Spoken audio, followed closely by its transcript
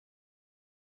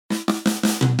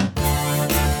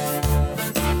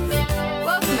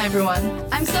everyone.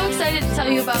 I'm so excited to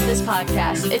tell you about this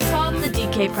podcast. It's called The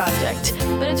DK Project,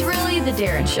 but it's really The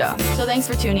Darren Show. So thanks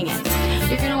for tuning in.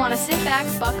 You're going to want to sit back,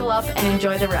 buckle up, and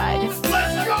enjoy the ride.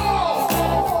 Let's go!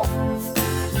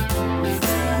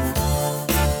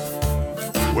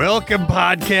 Welcome,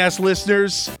 podcast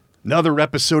listeners. Another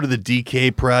episode of the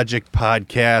DK Project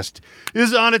podcast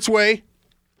is on its way.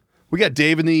 We got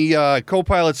Dave in the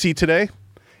co-pilot seat today,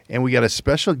 and we got a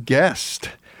special guest,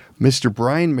 Mr.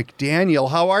 Brian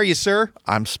McDaniel. How are you, sir?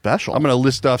 I'm special. I'm going to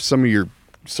list off some of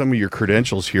your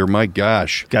credentials here. My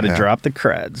gosh. Got to drop the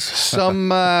creds. Some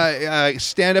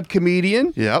stand-up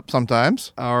comedian. Yep,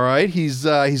 sometimes. All right. He's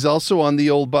also on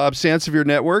the old Bob Sansevier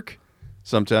network.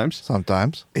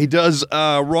 Sometimes. He does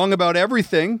Wrong About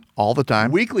Everything. All the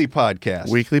time. Weekly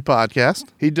podcast.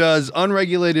 He does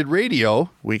Unregulated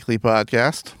Radio. Weekly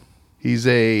podcast. He's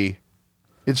a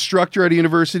instructor at a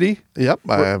university. Yep.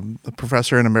 I'm a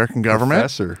professor in American government.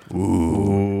 Professor.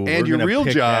 Ooh. And your gonna real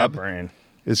pick job that brain.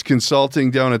 is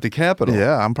consulting down at the Capitol.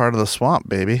 Yeah, I'm part of the swamp,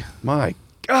 baby. My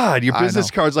God, your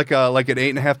business card's like an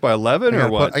 8.5 by 11 or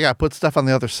what? I got to put stuff on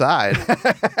the other side.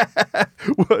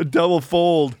 Double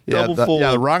fold.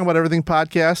 The Wrong About Everything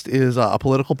podcast is a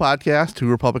political podcast, 2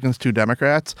 Republicans, 2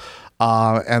 Democrats.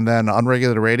 And then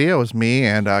Unregulated Radio is me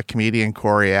and comedian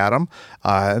Corey Adam.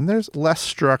 And there's less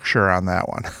structure on that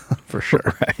one, for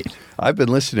sure. Right. I've been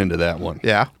listening to that one.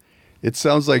 Yeah. It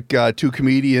sounds like 2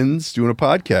 comedians doing a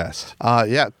podcast.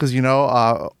 Yeah, because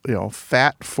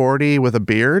fat 40 with a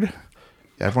beard.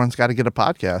 Everyone's got to get a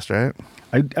podcast, right?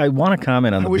 I want to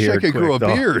comment on the beard. I wish I could grow a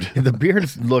beard. The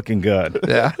beard's looking good.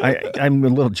 Yeah. I'm a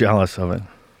little jealous of it.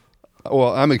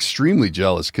 Well, I'm extremely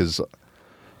jealous because,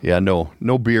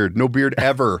 no beard. No beard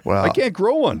ever. Well, I can't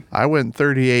grow one. I went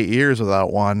 38 years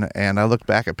without one, and I look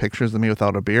back at pictures of me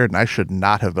without a beard, and I should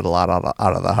not have been allowed out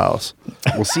of the house.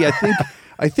 Well, see,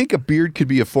 I think a beard could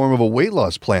be a form of a weight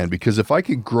loss plan because if I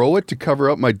could grow it to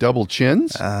cover up my double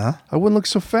chins, I wouldn't look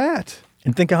so fat.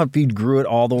 And think how if you grew it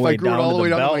all the way down to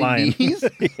the belt line. Knees?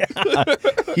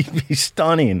 He'd be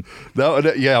stunning.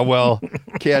 Well,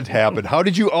 can't happen. How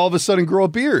did you all of a sudden grow a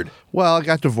beard? Well, I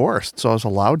got divorced, so I was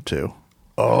allowed to.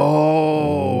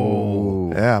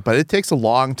 Oh. Yeah, but it takes a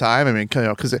long time. I mean,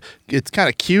 because it's kind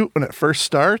of cute when it first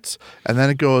starts, and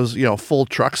then it goes, full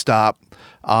truck stop.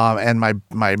 And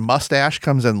my mustache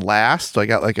comes in last, so I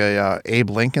got like a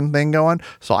Abe Lincoln thing going.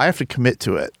 So I have to commit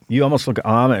to it. You almost look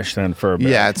Amish then for a bit.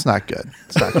 Yeah, it's not good.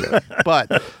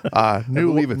 But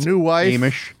new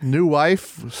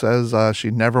wife says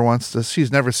she never wants to.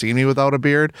 She's never seen me without a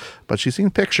beard, but she's seen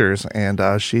pictures,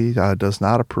 and she does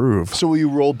not approve. So will you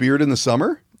roll beard in the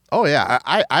summer? Oh yeah,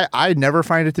 I never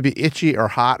find it to be itchy or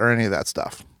hot or any of that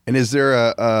stuff. And is there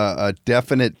a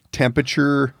definite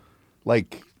temperature,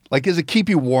 like does it keep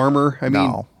you warmer?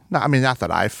 No, I mean, not that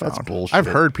I've found. That's bullshit. I've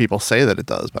heard people say that it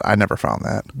does, but I never found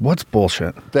that. What's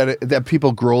bullshit? That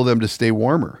people grow them to stay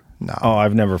warmer. No. Oh,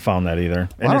 I've never found that either.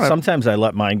 And sometimes I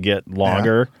let mine get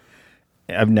longer.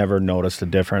 Yeah. I've never noticed a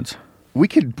difference. We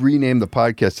could rename the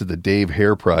podcast to the Dave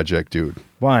Hair Project, dude.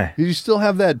 Why? You still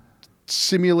have that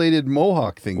simulated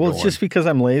mohawk thing going. It's just because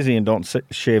I'm lazy and don't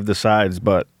shave the sides,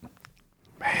 but...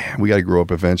 Man, we got to grow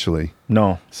up eventually.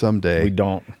 No. Someday. We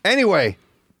don't. Anyway...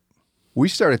 We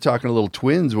started talking a little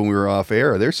Twins when we were off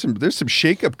air. There's some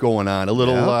shakeup going on. A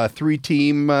little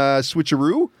 3-team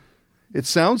switcheroo. It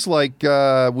sounds like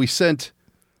we sent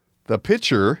the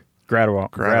pitcher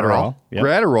Gratterall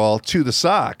to the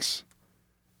Sox,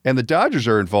 and the Dodgers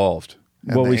are involved.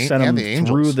 We sent him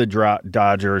through the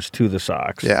Dodgers to the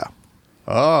Sox. Yeah.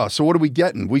 Oh, so what are we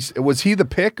getting? Was he the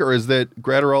pick, or is that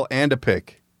Gratterall and a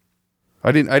pick?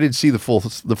 I didn't see the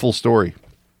full story.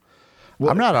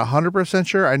 I'm not 100%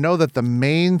 sure. I know that the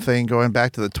main thing going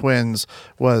back to the Twins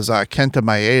was Kenta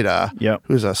Maeda,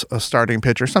 who's a starting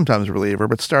pitcher, sometimes reliever,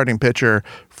 but starting pitcher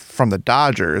from the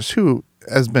Dodgers, who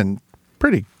has been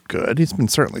pretty good. He's been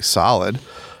certainly solid.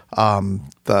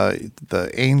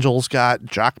 The Angels got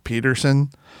Jock Peterson,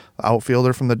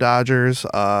 outfielder from the Dodgers.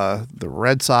 The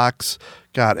Red Sox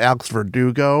got Alex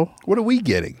Verdugo. What are we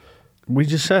getting? We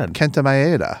just said Kenta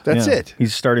Maeda. That's it.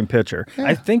 He's starting pitcher. Yeah.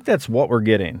 I think that's what we're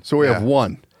getting. So we have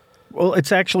one. Well,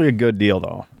 it's actually a good deal,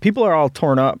 though. People are all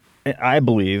torn up, I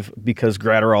believe, because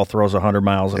Gratterall throws 100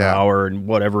 miles an hour and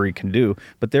whatever he can do.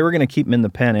 But they were going to keep him in the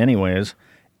pen anyways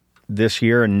this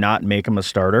year and not make him a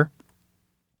starter.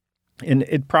 And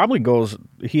it probably goes...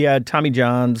 He had Tommy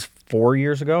John's 4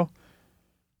 years ago,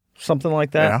 something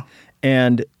like that. Yeah.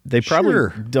 And they probably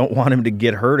don't want him to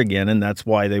get hurt again, and that's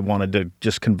why they wanted to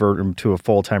just convert him to a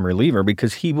full-time reliever,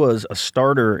 because he was a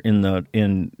starter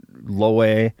in low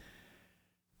A,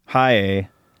 high A,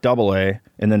 AA,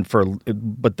 and then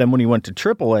but then when he went to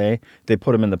AAA, they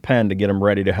put him in the pen to get him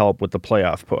ready to help with the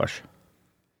playoff push.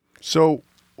 So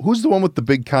who's the one with the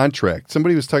big contract?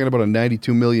 Somebody was talking about a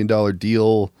 $92 million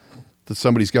deal that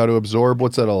somebody's got to absorb.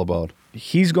 What's that all about?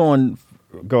 He's going.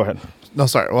 Go ahead. No,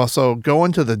 sorry. Well, so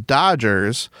going to the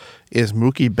Dodgers is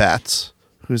Mookie Betts,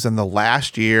 who's in the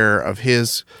last year of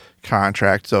his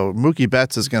contract. So Mookie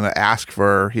Betts is going to asked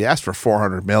for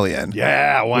 $400 million.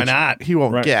 Yeah, why not? He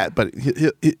won't get, but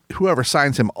whoever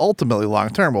signs him ultimately long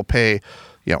term will pay,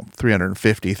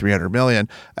 $300 million.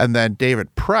 And then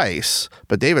David Price,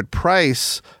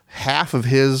 half of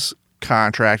his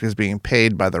contract is being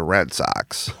paid by the Red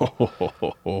Sox.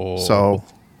 So,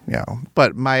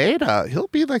 but Maeda, he'll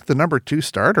be like the number 2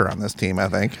 starter on this team, I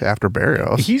think, after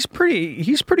Berrios. He's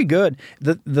pretty good.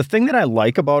 The thing that I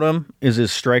like about him is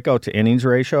his strikeout to innings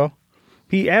ratio.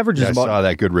 He averages I saw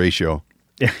that good ratio.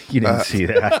 You didn't see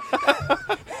that.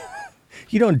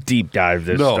 You don't deep dive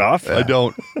this stuff. I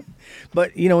don't.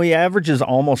 But, he averages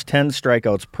almost 10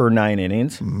 strikeouts per 9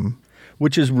 innings,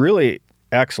 which is really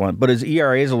excellent. But his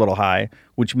ERA is a little high,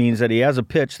 which means that he has a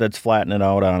pitch that's flattening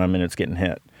out on him and it's getting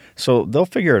hit. So they'll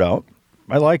figure it out.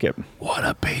 I like it. What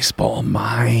a baseball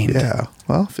mind. Yeah.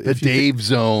 Well, the Dave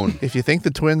zone. If you think the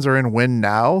Twins are in win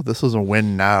now, this is a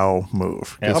win now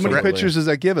move. How many pitchers does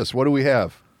that give us? What do we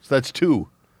have? So that's 2.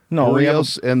 No,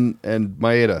 Rios and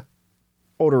Maeda.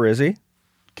 Odorizzi.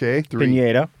 Okay, 3.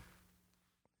 Pineda.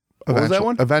 What was that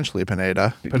one? Eventually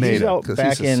Pineda. He's out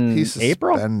back in April? He's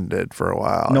suspended for a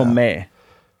while. No, May.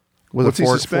 Was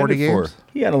it 40 games? For?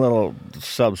 He had a little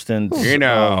substance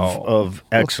of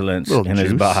excellence in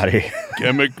his body.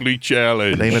 Chemically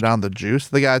challenged. Blame it on the juice.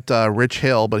 They got Rich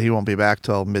Hill, but he won't be back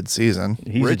till mid-season.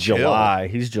 He's July.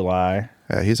 He's July.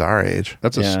 Yeah, he's our age.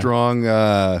 That's a strong,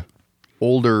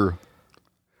 older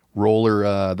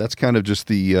roller. That's kind of just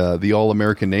the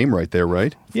All-American name right there,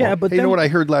 right? Yeah, but hey, you know what I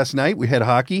heard last night? We had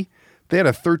hockey. They had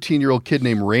a 13-year-old kid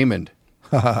named Raymond.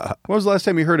 When was the last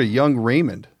time you heard a young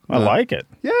Raymond? I like it.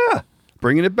 Yeah.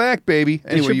 Bringing it back, baby.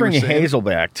 They should bring Hazel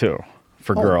back, too,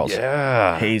 for girls.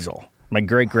 Yeah. Hazel. My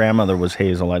great-grandmother was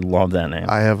Hazel. I love that name.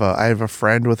 I have a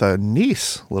friend with a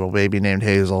niece, little baby named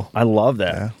Hazel. I love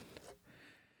that. Yeah.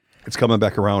 It's coming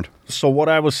back around. So what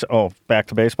I was... Oh, back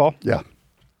to baseball? Yeah.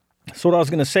 So what I was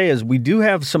going to say is we do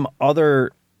have some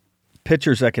other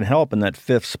pitchers that can help in that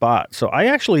 5th spot. So I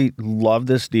actually love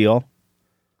this deal.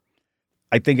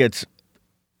 I think it's...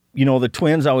 the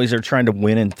Twins always are trying to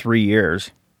win in 3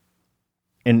 years.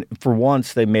 And for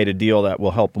once, they made a deal that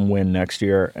will help them win next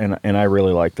year, and I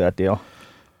really like that deal.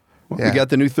 Well, we got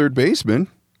the new third baseman.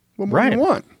 What more do you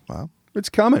want? Well, it's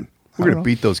coming. We're going to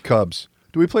beat those Cubs.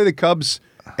 Do we play the Cubs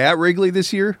at Wrigley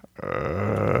this year?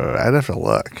 I'd have to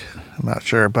look. I'm not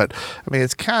sure. But, I mean,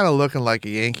 it's kind of looking like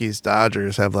the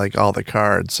Yankees-Dodgers have, like, all the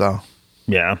cards, so.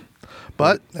 Yeah.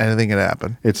 But anything can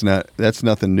happen. That's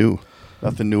nothing new.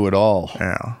 Nothing new at all.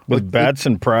 Yeah. With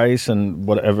Batson, Price, and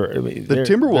whatever. I mean, the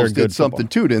Timberwolves did something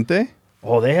too, didn't they?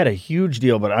 Oh, they had a huge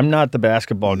deal, but I'm not the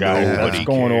basketball guy. That's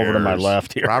going over to my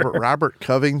left here. Robert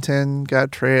Covington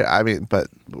got traded. I mean, but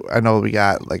I know we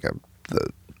got like the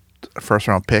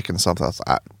first-round pick and something else.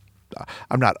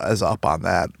 I'm not as up on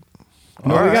that.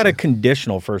 No, we got a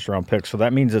conditional first-round pick, so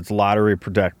that means it's lottery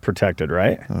protected,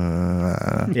 right?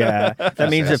 Yeah, that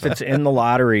means if it's in the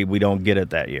lottery, we don't get it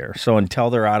that year. So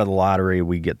until they're out of the lottery,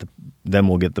 then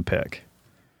we'll get the pick.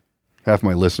 Half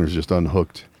my listeners just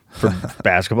unhooked for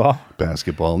basketball.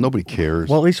 Basketball, nobody cares.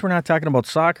 Well, at least we're not talking about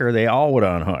soccer. They all would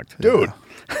have unhooked, dude.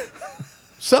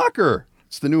 Soccer,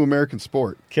 it's the new American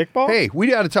sport. Kickball. Hey, we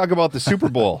got to talk about the Super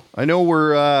Bowl. I know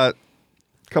we're a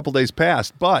couple days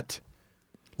past, but.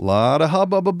 A lot of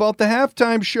hubbub about the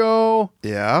halftime show.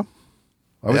 Yeah.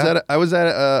 I was at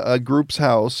a group's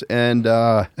house, and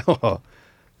the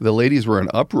ladies were in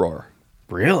uproar.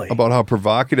 Really? About how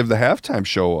provocative the halftime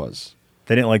show was.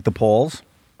 They didn't like the polls?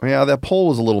 Yeah, that poll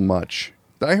was a little much.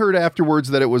 I heard afterwards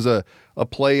that it was a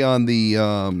play on the...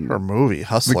 or movie,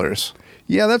 Hustlers.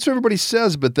 Yeah, that's what everybody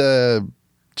says, but the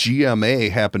GMA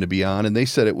happened to be on, and they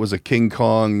said it was a King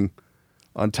Kong...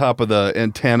 on top of the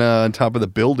antenna, on top of the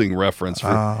building reference.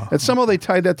 And somehow they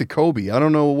tied that to Kobe. I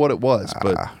don't know what it was,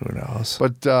 but who knows?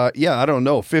 But yeah, I don't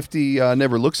know. 50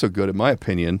 never looked so good, in my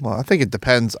opinion. Well, I think it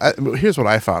depends. Here's what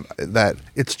I found, that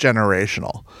it's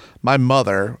generational. My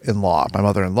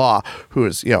mother-in-law, who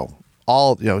is,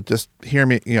 all, just hear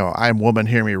me, I'm woman,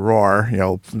 hear me roar,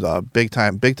 big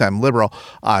time liberal.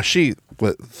 She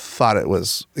thought it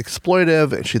was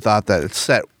exploitive, and she thought that it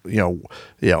set,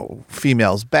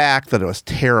 females back, that it was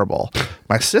terrible.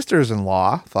 My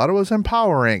sisters-in-law thought it was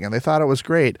empowering, and they thought it was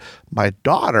great. My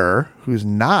daughter, who's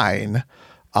 9,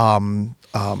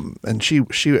 and she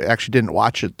actually didn't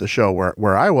watch the show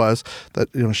where I was. That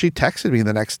she texted me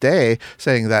the next day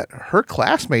saying that her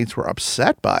classmates were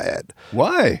upset by it.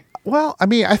 Why? Well, I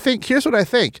mean, I think here's what I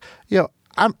think.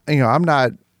 I'm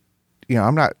not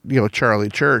Charlie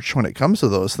Church when it comes to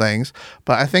those things,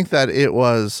 but I think that it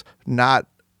was not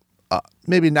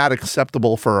maybe not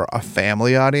acceptable for a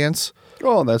family audience.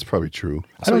 Oh, that's probably true.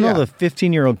 I don't know. The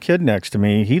 15-year-old kid next to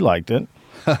me, he liked it.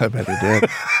 I bet he did.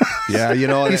 Yeah,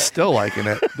 he's still liking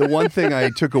it. The one thing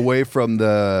I took away from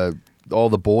all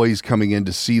the boys coming in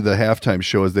to see the halftime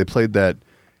show is they played that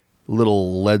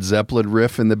little Led Zeppelin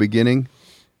riff in the beginning,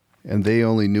 and they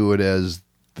only knew it as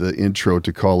the intro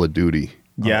to Call of Duty.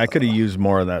 Yeah, I could have used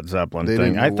more of that Zeppelin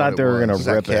thing. I thought they were going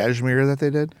to rip it. Cashmere that they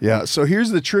did? Yeah, so here's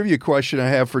the trivia question I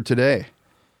have for today.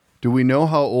 Do we know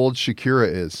how old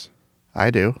Shakira is?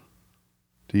 I do.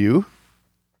 Do you?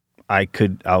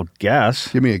 I'll guess.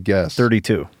 Give me a guess.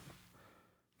 32.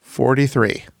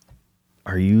 43.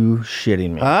 Are you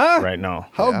shitting me right now?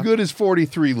 How good does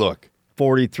 43 look?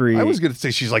 43. I was going to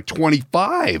say she's like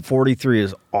 25. 43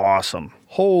 is awesome.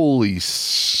 Holy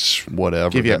whatever.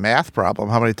 Give you a math problem.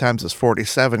 How many times does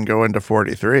 47 go into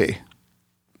 43?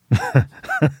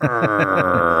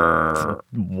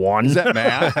 One. Is that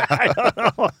math? I don't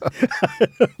know.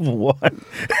 One.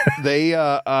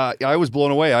 I was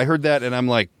blown away. I heard that and I'm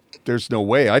like, there's no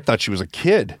way. I thought she was a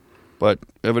kid, but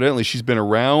evidently she's been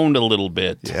around a little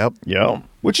bit. Yep.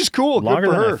 Which is cool. Longer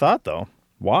Good for than her. I thought, though.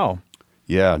 Wow.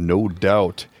 Yeah, no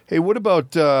doubt. Hey, what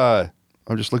about,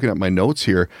 I'm just looking at my notes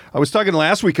here. I was talking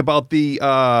last week about the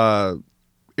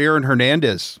Aaron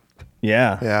Hernandez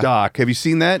Yeah. doc. Have you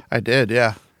seen that? I did,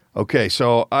 yeah. Okay,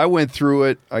 so I went through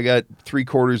it. I got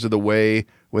 3/4 of the way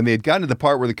when they had gotten to the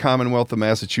part where the Commonwealth of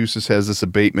Massachusetts has this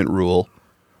abatement rule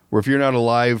where if you're not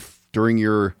alive during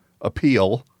your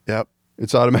appeal, Yep.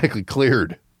 it's automatically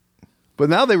cleared. But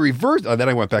now they reversed. Then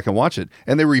I went back and watched it,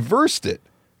 and they reversed it.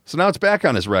 So now it's back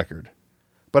on his record.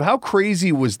 But how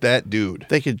crazy was that dude?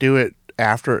 They could do it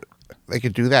after. They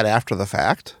could do that after the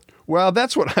fact. Well,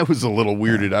 that's what I was a little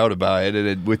weirded out about it.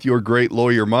 And with your great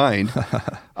lawyer mind,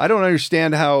 I don't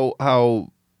understand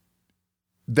how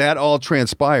that all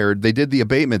transpired. They did the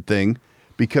abatement thing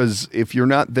because if you're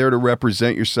not there to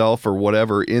represent yourself or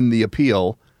whatever in the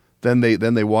appeal, then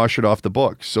they wash it off the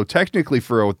books. So technically,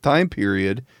 for a time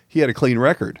period, he had a clean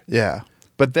record. Yeah.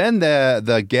 But then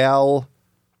the gal,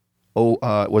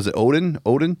 was it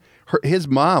Odin? His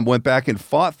mom went back and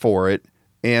fought for it,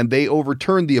 and they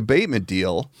overturned the abatement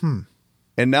deal.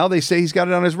 And now they say he's got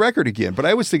it on his record again. But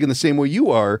I was thinking the same way you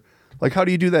are. Like, how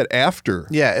do you do that after?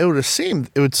 Yeah, it would seem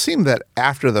that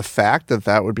after the fact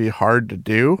that would be hard to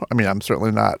do. I mean, I'm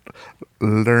certainly not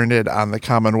learned on the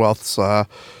Commonwealth's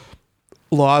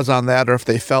laws on that, or if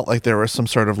they felt like there was some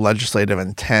sort of legislative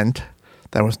intent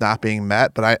that was not being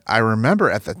met. But I remember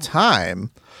at the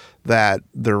time that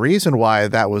the reason why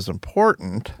that was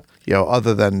important,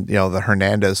 other than, the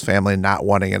Hernandez family not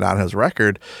wanting it on his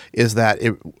record, is that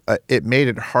it made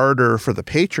it harder for the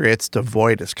Patriots to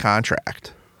void his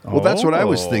contract. Well, that's what I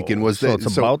was thinking.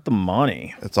 It's about the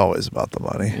money. It's always about the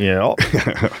money. Yeah.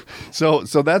 So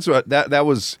that's what that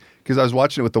was, because I was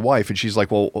watching it with the wife, and she's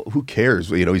like, "Well, who cares?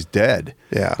 He's dead."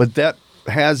 Yeah. But that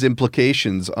has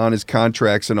implications on his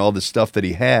contracts and all the stuff that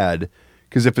he had,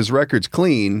 because if his record's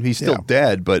clean, he's still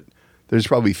dead, but there's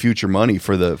probably future money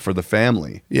for the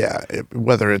family. Yeah,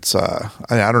 whether it's I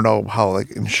don't know how like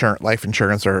life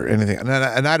insurance or anything,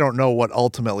 and I don't know what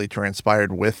ultimately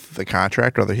transpired with the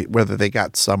contract, whether they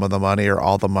got some of the money or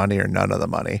all the money or none of the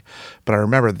money. But I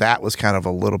remember that was kind of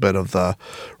a little bit of the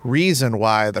reason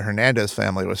why the Hernandez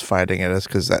family was fighting it, is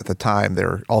because at the time they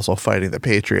were also fighting the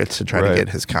Patriots to try to get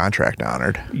his contract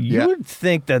honored. You would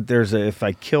think that if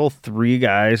I kill 3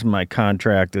 guys, my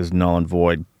contract is null and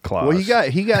void clause. Well,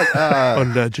 he got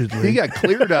allegedly. He got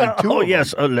cleared on 2 of them. Oh,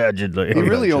 yes, allegedly. He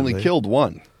really only killed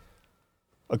 1,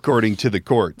 according to the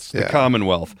courts, the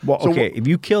Commonwealth. Well, okay, if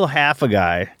you kill half a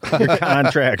guy, your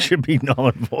contract should be null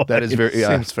and void. That is very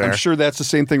Seems fair. I'm sure that's the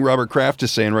same thing Robert Kraft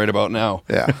is saying right about now.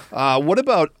 Yeah. What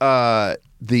about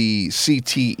the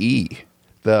CTE?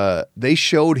 They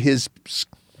showed his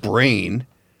brain,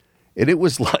 and it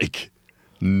was like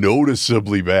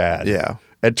noticeably bad. Yeah.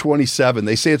 At 27,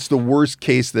 they say it's the worst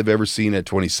case they've ever seen at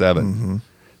 27. Mm-hmm.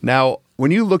 Now, when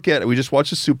you look at it, we just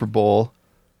watched the Super Bowl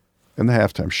and the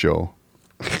halftime show.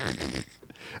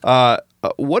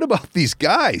 What about these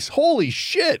guys? Holy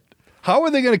shit. How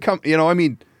are they going to come?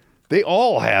 They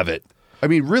all have it. I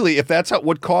mean, really, if that's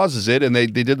what causes it, and they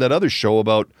did that other show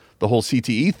about the whole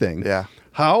CTE thing. Yeah.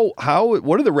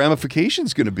 What are the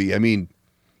ramifications going to be? I mean,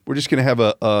 we're just going to have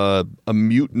a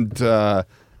mutant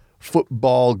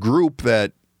football group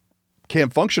that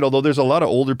can't function, although there's a lot of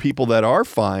older people that are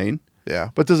fine. Yeah.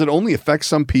 But does it only affect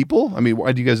some people? I mean,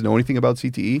 do you guys know anything about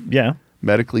CTE? Yeah.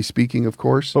 Medically speaking, of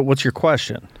course. But what's your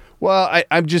question? Well,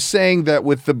 I'm just saying that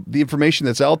with the information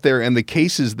that's out there and the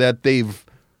cases that they've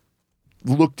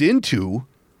looked into,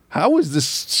 how is this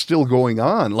still going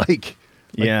on? Like,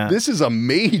 this is a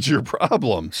major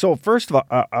problem. So first of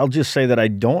all, I'll just say that I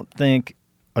don't think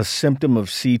a symptom of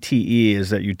CTE is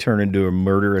that you turn into a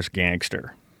murderous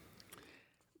gangster.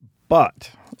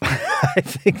 But I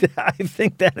think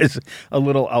that is a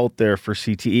little out there for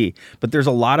CTE. But there's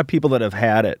a lot of people that have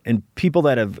had it, and people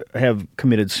that have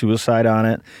committed suicide on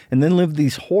it, and then lived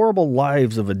these horrible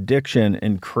lives of addiction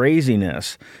and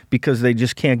craziness because they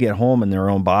just can't get home in their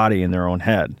own body, in their own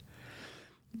head.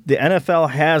 The NFL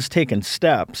has taken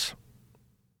steps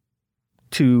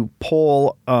to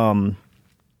pull the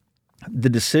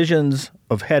decisions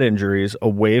of head injuries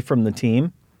away from the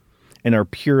team and are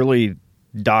purely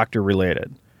doctor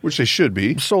related. Which they should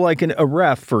be. So like a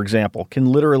ref, for example,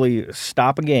 can literally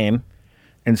stop a game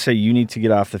and say you need to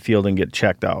get off the field and get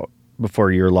checked out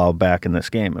before you're allowed back in this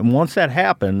game. And once that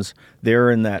happens,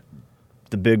 they're in that,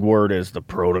 the big word is the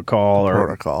protocol.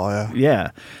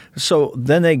 Yeah. So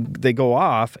then they go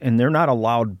off and they're not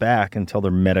allowed back until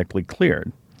they're medically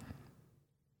cleared.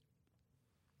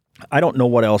 I don't know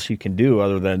what else you can do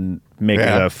other than make it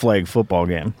a flag football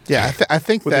game. Yeah, I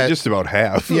think that they just about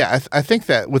have. Yeah, I think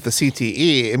that with the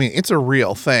CTE, I mean, it's a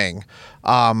real thing.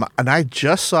 And I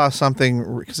just saw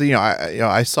something because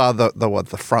I saw the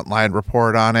Frontline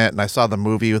report on it, and I saw the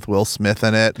movie with Will Smith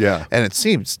in it. Yeah, and it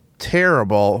seems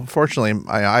terrible. Fortunately,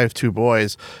 I have two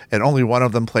boys, and only one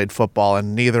of them played football,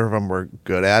 and neither of them were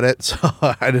good at it, so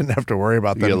I didn't have to worry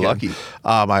about them. You're lucky.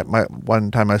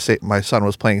 One time, my son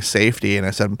was playing safety, and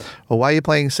I said, "Well, why are you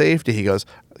playing safety?" He goes,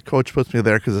 "Coach puts me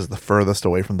there because it's the furthest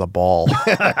away from the ball."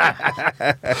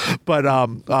 But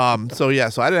so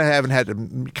I haven't had to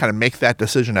kind of make that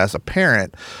decision as a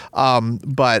parent.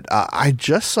 But I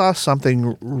just saw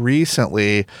something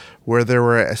recently where there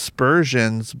were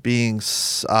aspersions being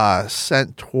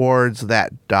sent towards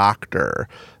that doctor,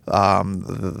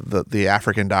 the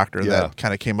African doctor that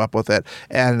kind of came up with it.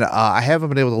 And I haven't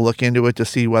been able to look into it to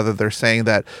see whether they're saying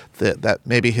that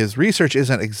maybe his research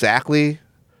isn't exactly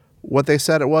what they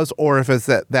said it was, or if it's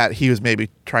that he was maybe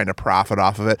trying to profit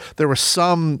off of it. There was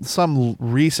some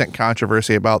recent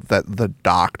controversy about the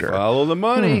doctor. Follow the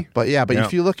money. But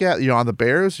if you look at on the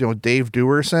Bears, Dave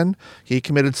Duerson, he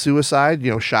committed suicide.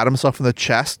 Shot himself in the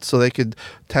chest so they could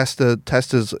test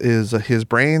his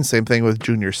brain. Same thing with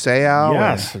Junior Seau.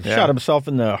 Yes, shot himself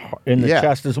in the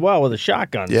chest as well with a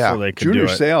shotgun. Yeah, so they could Junior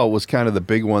do it. Seau was kind of the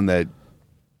big one that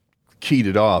keyed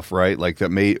it off, right? Like that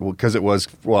because it was,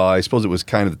 well, I suppose it was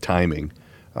kind of the timing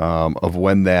of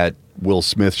when that Will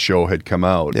Smith show had come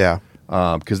out. Yeah.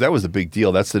 Because that was the big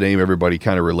deal. That's the name everybody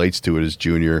kind of relates to it as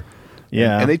Junior.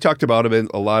 Yeah. And they talked about it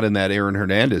a lot in that Aaron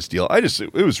Hernandez deal.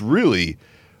 It was really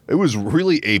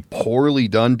a poorly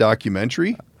done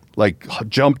documentary. Like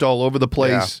jumped all over the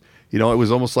place. Yeah. It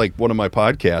was almost like one of my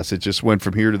podcasts. It just went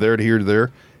from here to there to here to there.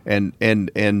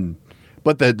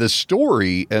 But the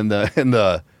story and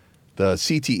the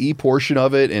CTE portion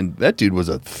of it, and that dude was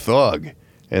a thug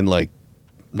and like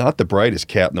not the brightest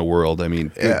cat in the world. I mean,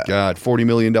 good God, $40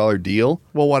 million deal.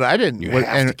 Well, what I didn't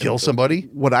have to kill somebody.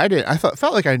 What I did,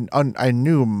 felt like I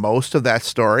knew most of that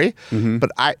story,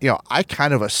 but I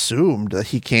kind of assumed that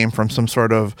he came from some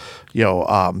sort of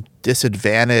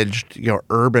disadvantaged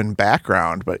urban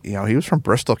background, but he was from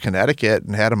Bristol, Connecticut,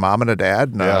 and had a mom and a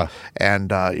dad, and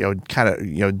kind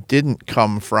of didn't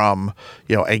come from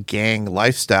a gang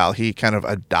lifestyle. He kind of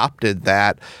adopted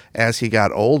that as he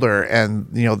got older, and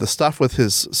the stuff with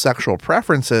his sexual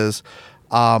preferences.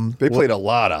 They played a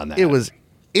lot on that. It was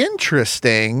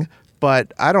interesting,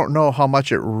 but I don't know how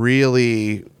much it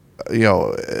really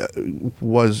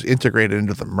was integrated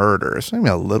into the murders. I mean,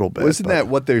 a little bit. Isn't that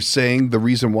what they're saying? The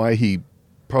reason why he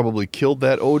probably killed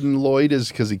that Odin Lloyd is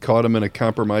because he caught him in a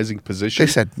compromising position?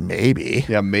 They said maybe.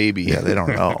 Yeah, maybe. Yeah, they don't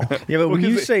know. Yeah, but when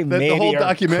you say maybe, the whole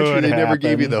documentary, they never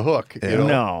gave you the hook.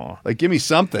 No. Like, give me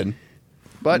something.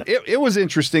 But it was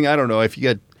interesting. I don't know. If you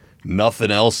got nothing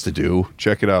else to do,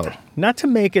 check it out. Not to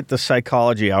make it the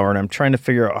psychology hour, and I'm trying to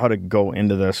figure out how to go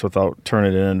into this without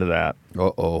turning it into that.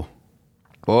 Uh-oh.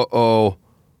 What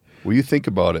do you think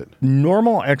about it?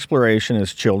 Normal exploration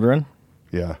as children,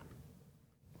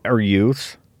 or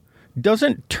youths,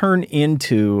 doesn't turn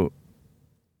into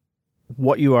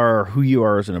what you are or who you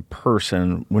are as a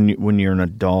person when you're an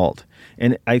adult.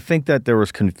 And I think that there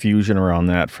was confusion around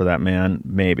that for that man,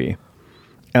 maybe.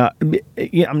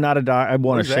 I'm not a doctor. I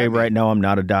want to say right now I'm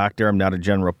not a doctor. I'm not a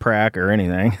general prac or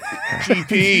anything.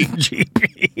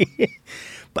 GP.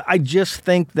 But I just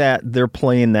think that they're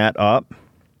playing that up.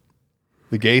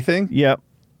 The gay thing? Yep.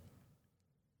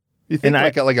 You think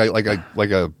like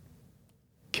a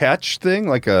catch thing,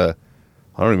 like a,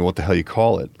 I don't even know what the hell you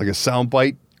call it, like a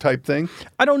soundbite type thing?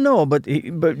 I don't know, but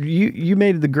you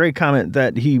made the great comment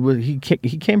that he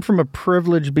came from a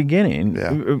privileged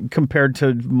beginning compared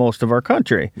to most of our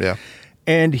country. Yeah.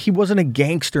 And he wasn't a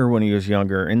gangster when he was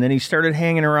younger, and then he started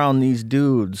hanging around these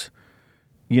dudes,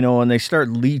 and they start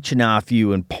leeching off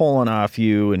you and pulling off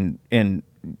you and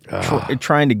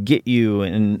trying to get you,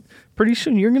 and pretty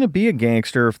soon you're going to be a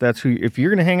gangster if you're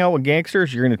going to hang out with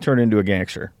gangsters, you're going to turn into a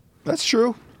gangster. That's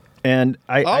true. And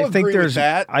I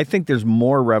think there's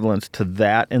more relevance to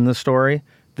that in the story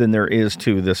than there is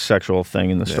to this sexual thing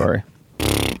in the story.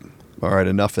 All right,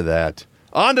 enough of that.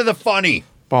 On to the funny.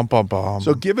 Bum bum bum.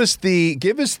 So give us the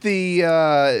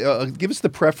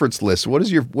preference list. What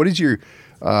is your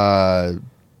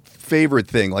favorite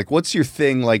thing? Like, what's your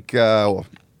thing? Like,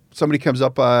 somebody comes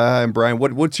up, and Brian,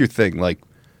 what's your thing? Like,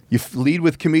 you lead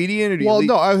with comedian, or do you lead?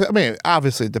 No, I mean,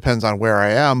 obviously it depends on where I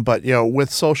am, but with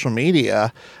social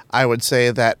media, I would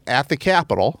say that at the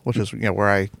Capitol, which is where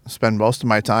I spend most of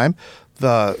my time,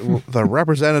 the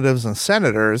representatives and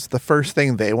senators, the first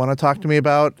thing they want to talk to me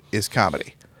about is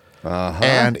comedy.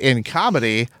 And in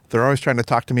comedy, they're always trying to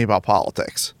talk to me about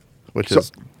politics,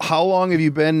 how long have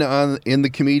you been in the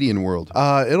comedian world?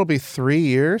 It'll be 3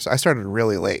 years. I started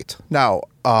really late. Now,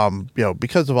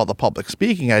 because of all the public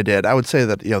speaking I did, I would say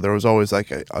that, there was always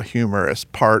like a humorous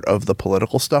part of the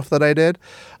political stuff that I did.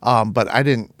 But I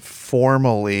didn't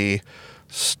formally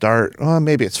start,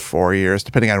 maybe it's 4 years,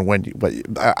 depending on when but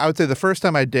I would say the first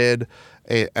time I did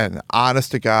an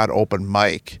honest to God open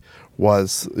mic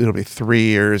it'll be 3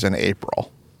 years in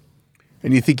April.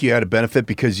 And you think you had a benefit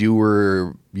because you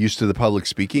were used to the public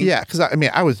speaking? Yeah, because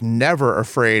I was never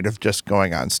afraid of just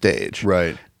going on stage.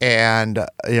 Right. And,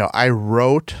 I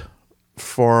wrote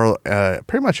for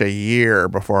pretty much a year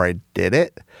before I did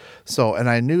it. So, and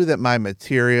I knew that my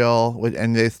material,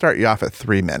 and they start you off at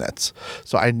 3 minutes.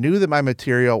 So I knew that my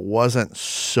material wasn't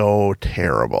so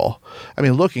terrible. I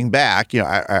mean, looking back,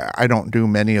 I don't do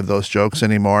many of those jokes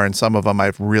anymore. And some of them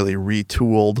I've really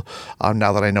retooled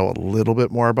now that I know a little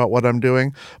bit more about what I'm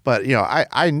doing. But,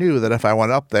 I knew that if I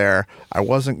went up there, I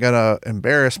wasn't going to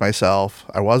embarrass myself.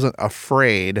 I wasn't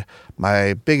afraid.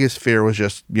 My biggest fear was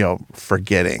just,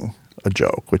 forgetting a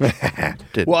joke, which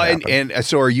didn't happen. And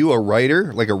so are you a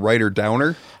writer, like a writer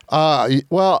downer?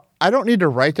 Well, I don't need to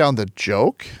write down the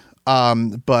joke,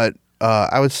 but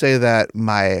I would say that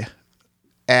my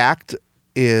act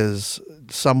is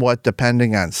somewhat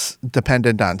dependent on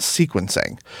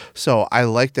sequencing. So I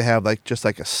like to have just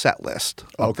a set list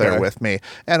up there with me.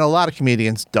 And a lot of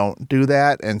comedians don't do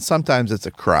that. And sometimes it's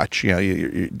a crutch.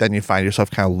 Then you find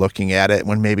yourself kind of looking at it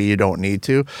when maybe you don't need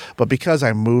to. But because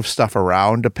I move stuff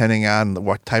around depending on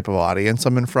what type of audience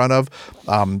I'm in front of,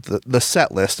 the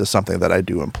set list is something that I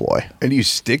do employ. And do you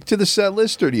stick to the set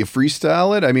list or do you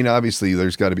freestyle it? I mean, obviously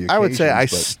there's got to be occasions. I would say I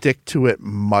stick to it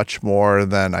much more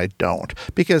than I don't.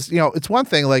 Because, it's one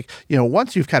thing,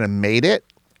 once you've kind of made it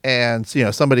and,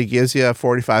 somebody gives you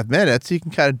 45 minutes, you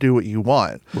can kind of do what you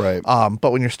want. Right.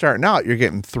 But when you're starting out, you're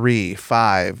getting 3,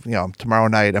 5. Tomorrow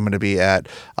night I'm going to be at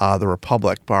the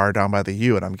Republic Bar down by the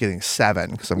U, and I'm getting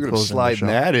 7 because I'm closing the show.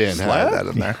 That in, Slide that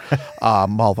in there.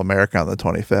 Mall of America on the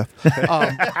 25th.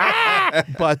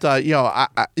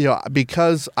 But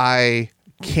because I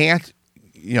can't.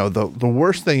 The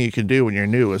worst thing you can do when you're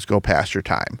new is go past your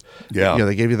time. Yeah.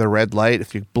 They give you the red light.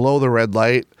 If you blow the red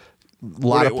light, a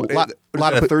lot of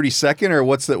 30-second or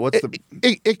what's the?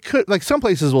 It could some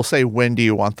places will say, when do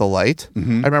you want the light?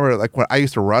 Mm-hmm. I remember when I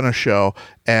used to run a show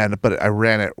but I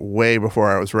ran it way before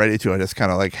I was ready to. I just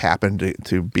kind of happened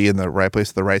to be in the right place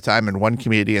at the right time. And one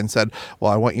comedian said,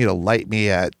 well, I want you to light me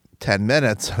at 10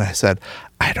 minutes. And I said,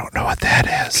 I don't know what that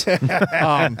is.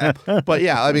 But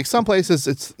yeah, some places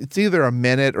it's either a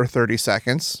minute or 30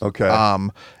 seconds. Okay. I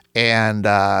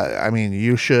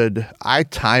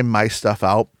time my stuff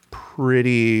out I'm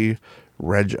pretty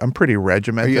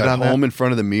regimented. Are you at home in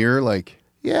front of the mirror?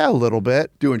 Yeah, a little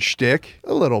bit. Doing shtick?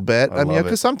 A little bit.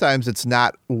 Because sometimes it's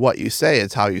not what you say,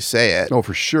 it's how you say it. Oh,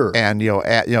 for sure. And,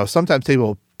 sometimes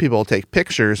people will take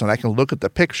pictures, and I can look at the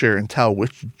picture and tell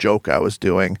which joke I was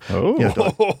doing. Oh,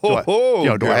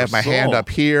 do I have my hand up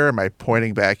here? Am I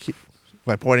pointing back? Am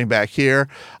I pointing back here?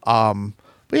 But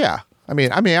yeah, I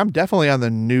mean, I'm definitely on the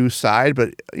new side,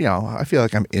 but I feel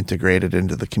like I'm integrated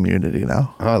into the community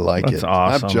now. I like it. That's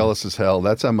awesome. I'm jealous as hell.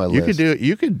 That's on my list. You could do it.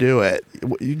 You could do it.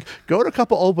 You go to a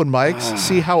couple open mics,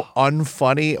 see how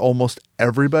unfunny almost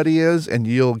everybody is, and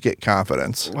you'll get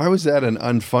confidence. I was at an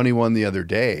unfunny one the other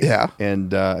day. Yeah.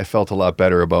 And I felt a lot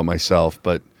better about myself,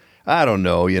 but I don't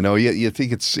know. You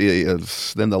think it's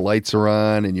then the lights are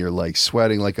on and you're like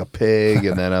sweating like a pig,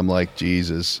 and then I'm like,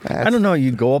 Jesus. I don't know.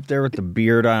 You go up there with the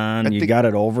beard on, you got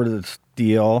it over the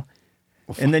steel,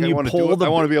 and then you pull the. I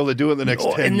want to be able to do it in the next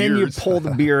 10 years. And then you pull the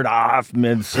beard off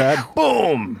mid-set.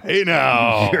 Boom! Hey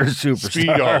now, you're a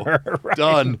superstar. Speedo. Right.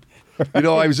 Done.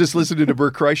 I was just listening to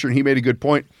Bert Kreischer, and he made a good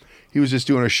point. He was just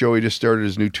doing a show. He just started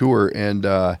his new tour,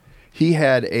 and he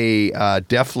had a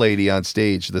deaf lady on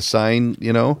stage. The sign,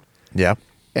 Yeah.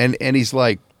 And he's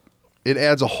like, it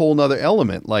adds a whole nother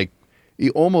element. Like,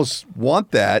 you almost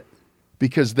want that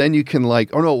because then you can like,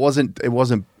 oh no, it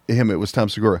wasn't him. It was Tom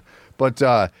Segura. But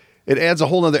it adds a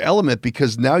whole nother element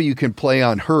because now you can play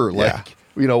on her. Like,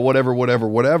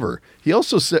 whatever. He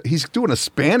also said he's doing a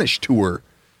Spanish tour.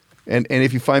 And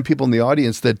if you find people in the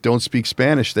audience that don't speak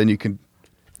Spanish, then you can,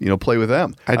 play with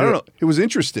them. I don't know. It was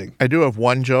interesting. I do have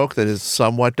one joke that is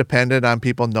somewhat dependent on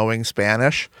people knowing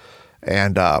Spanish.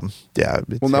 And well,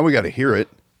 now we got to hear it.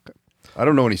 I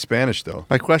don't know any Spanish though.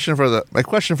 My question for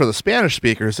the Spanish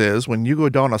speakers is: when you go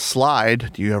down a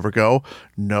slide, do you ever go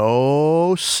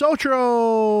 "No Sotros"?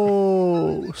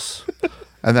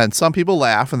 And then some people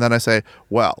laugh, and then I say,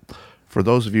 "Well, for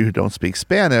those of you who don't speak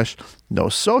Spanish,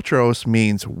 nosotros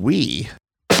means we."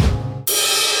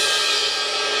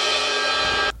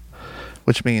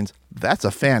 Which means that's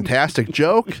a fantastic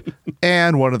joke,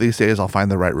 and one of these days I'll find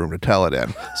the right room to tell it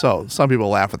in. So some people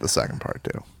laugh at the second part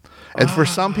too. And for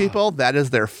some people, that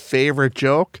is their favorite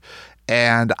joke,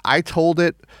 and I told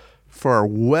it for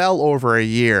well over a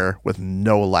year with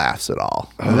no laughs at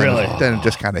all. And really? Then it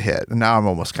just kind of hit, and now I'm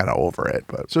almost kind of over it.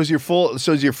 But So is your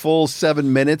full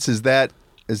 7 minutes? Is that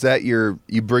you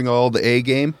bring all the A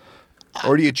game?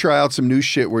 Or do you try out some new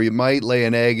shit where you might lay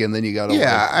an egg and then you got to?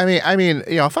 Yeah, I mean,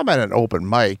 if I'm at an open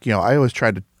mic, I always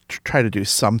try to do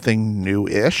something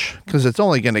new-ish because it's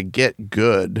only going to get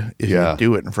good if you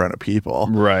do it in front of people.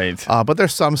 Right. But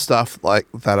there's some stuff like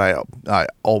that I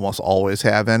almost always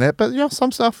have in it. But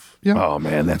some stuff. Oh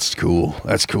man, that's cool.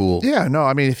 That's cool. Yeah. No,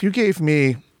 I mean, if you gave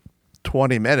me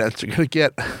 20 minutes, you're going to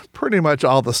get pretty much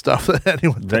all the stuff that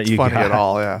anyone that's funny at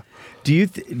all. Yeah. Do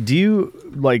you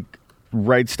like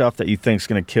write stuff that you think's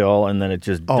going to kill and then it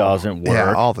just doesn't work?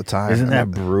 Yeah, all the time. Isn't that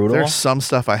brutal? There's some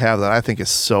stuff I have that I think is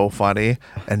so funny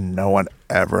and no one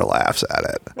ever laughs at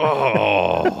it.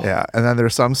 Oh. Yeah, and then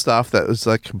there's some stuff that was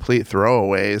like complete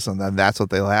throwaways and then that's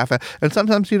what they laugh at. And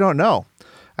sometimes you don't know.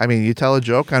 I mean, you tell a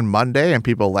joke on Monday and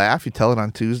people laugh. You tell it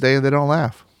on Tuesday and they don't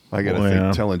laugh. I got to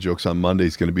think telling jokes on Monday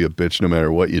is going to be a bitch no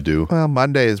matter what you do. Well,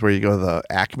 Monday is where you go to the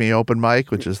Acme open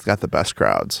mic, which has got the best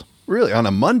crowds. Really? On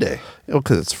a Monday?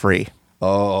 Because it's free.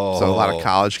 Oh, so a lot of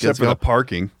college kids except for the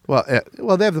parking. Well,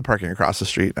 they have the parking across the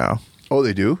street now. Oh,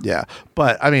 they do? Yeah,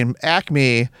 but I mean,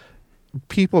 Acme,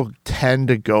 people tend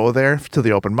to go there to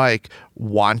the open mic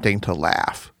wanting to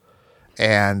laugh,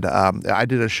 and I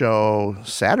did a show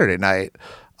Saturday night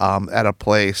at a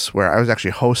place where I was actually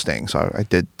hosting, so I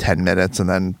did 10 minutes and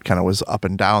then kind of was up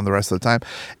and down the rest of the time,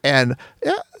 and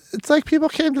yeah. It's like people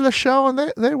came to the show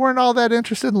and they weren't all that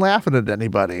interested in laughing at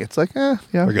anybody. It's like, yeah.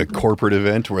 Like a corporate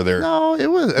event where they're it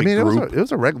was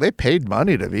a regular. They paid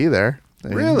money to be there.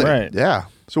 Really? Right. Yeah.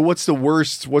 So what's the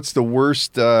worst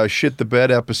shit the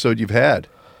bed episode you've had?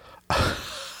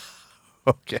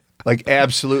 Okay. Like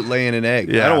absolute laying an egg.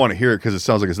 Yeah. I don't want to hear it because it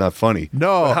sounds like it's not funny.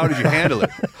 No. But how did you handle it?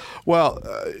 Well,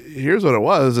 here's what it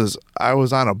was: is I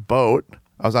was on a boat.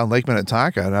 I was on Lake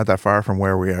Minnetonka, not that far from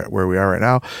where we are right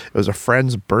now. It was a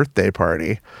friend's birthday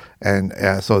party, and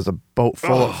so it was a boat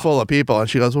full of people. And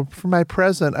she goes, "Well, for my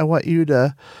present, I want you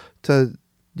to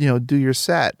do your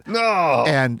set." No.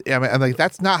 And I'm like,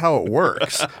 that's not how it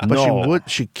works. But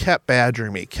she kept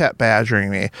badgering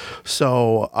me.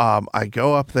 So I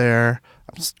go up there.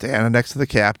 I'm standing next to the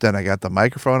captain. I got the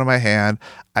microphone in my hand.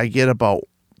 I get about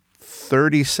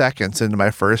 30 seconds into my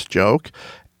first joke.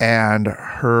 And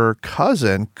her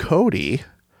cousin, Cody,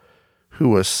 who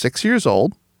was 6 years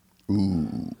old,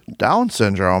 Down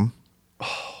syndrome,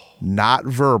 not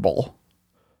verbal,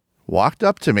 walked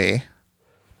up to me,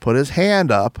 put his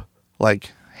hand up,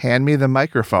 like, hand me the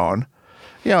microphone.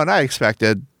 And I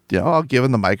expected, I'll give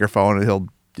him the microphone and he'll,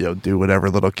 do whatever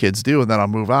little kids do and then I'll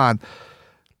move on.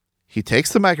 He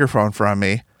takes the microphone from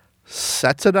me,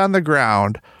 sets it on the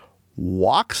ground,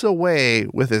 walks away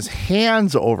with his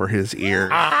hands over his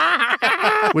ears.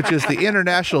 which is the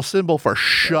international symbol for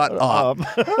shut up.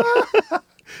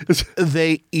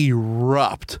 They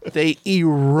erupt. They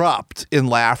erupt in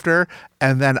laughter,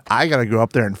 and then I got to go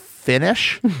up there and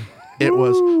finish. It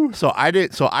was so I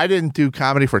didn't do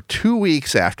comedy for 2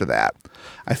 weeks after that.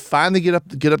 I finally get up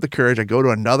the courage. I go to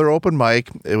another open mic.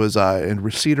 It was in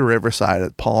Cedar Riverside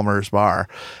at Palmer's Bar,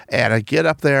 and I get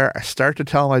up there. I start to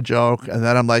tell my joke, and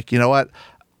then I'm like, you know what?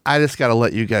 I just got to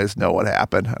let you guys know what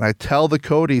happened. And I tell the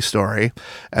Cody story,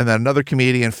 and then another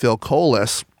comedian, Phil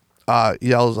Colas,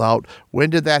 yells out, "When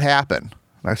did that happen?"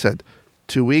 And I said,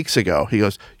 2 weeks ago. He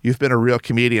goes, "You've been a real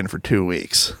comedian for 2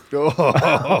 weeks."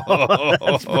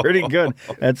 That's pretty good.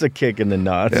 That's a kick in the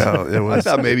nuts. Yeah, it was. I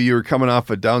thought maybe you were coming off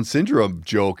a Down syndrome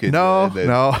joke. No.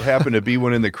 Happened to be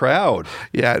one in the crowd.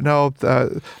 Yeah, no.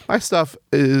 My stuff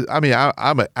is. I mean,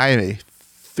 I'm a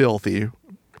filthy,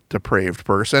 depraved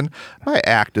person. My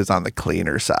act is on the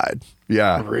cleaner side.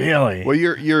 Yeah, Really? Well,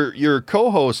 your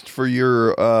co-host for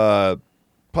your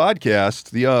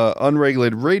podcast, the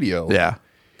Unregulated Radio. Yeah.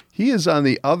 He is on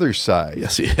the other side.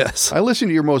 Yes, he is. I listened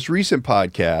to your most recent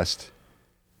podcast,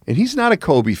 and he's not a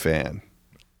Kobe fan.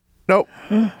 Nope.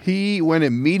 He went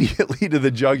immediately to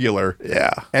the jugular.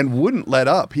 Yeah. And wouldn't let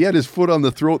up. He had his foot on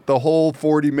the throat the whole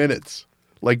 40 minutes.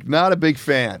 Like, not a big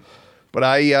fan. But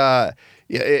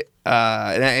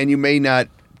and you may not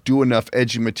do enough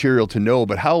edgy material to know,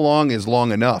 but how long is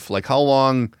long enough? Like, how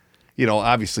long,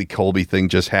 obviously Colby thing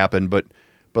just happened, but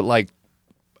like,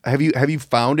 have you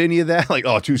found any of that? Like,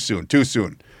 oh, too soon.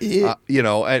 I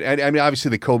mean,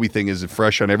 obviously the Kobe thing isn't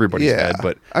fresh on everybody's head,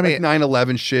 but I mean, like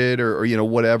 9/11 shit or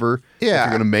whatever. Yeah, if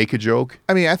you're gonna make a joke.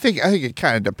 I mean, I think it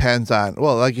kind of depends on.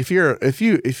 Well, like if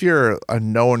you're a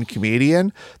known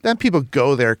comedian, then people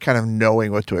go there kind of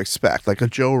knowing what to expect. Like a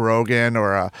Joe Rogan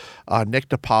or a Nick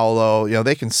DiPaolo,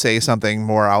 they can say something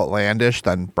more outlandish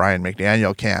than Brian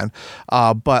McDaniel can.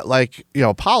 But like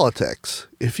politics,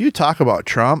 if you talk about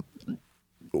Trump,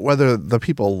 whether the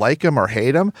people like him or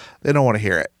hate him, they don't want to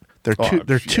hear it.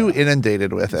 They're too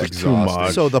inundated with it. Too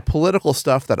much. So the political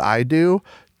stuff that I do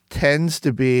tends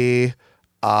to be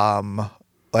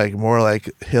like more like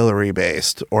Hillary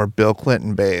based or Bill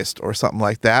Clinton based or something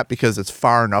like that because it's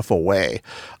far enough away.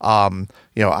 I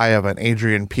have an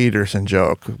Adrian Peterson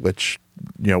joke, which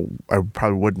I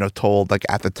probably wouldn't have told like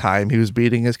at the time he was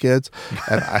beating his kids.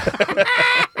 And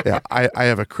I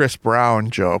have a Chris Brown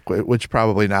joke, which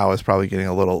probably now is probably getting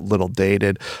a little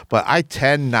dated. But I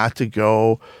tend not to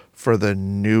go for the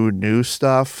new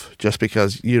stuff just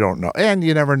because you don't know, and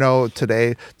you never know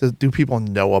today. Do people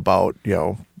know about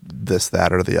this,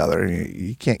 that, or the other?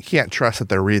 You can't trust that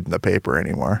they're reading the paper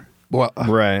anymore. Well,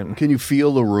 right? Can you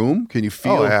feel the room? Can you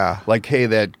feel? Oh, yeah. Like, hey,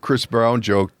 that Chris Brown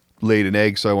joke laid an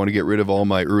egg, so I want to get rid of all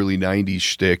my early 90s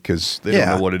shtick because they don't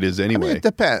know what it is anyway. It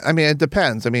depends.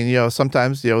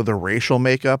 Sometimes, the racial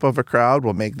makeup of a crowd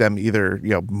will make them either,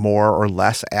 more or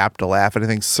less apt to laugh at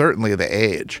anything. Certainly the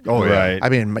age. Oh, yeah.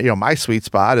 Right. My sweet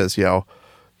spot is,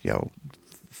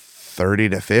 30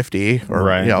 to 50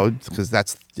 or, because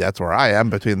that's where I am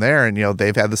between there. And,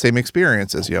 they've had the same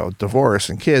experiences, divorce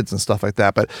and kids and stuff like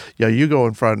that. But, you go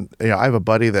in front, I have a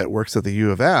buddy that works at the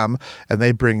U of M and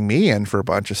they bring me in for a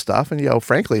bunch of stuff. And,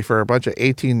 frankly, for a bunch of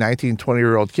 18, 19,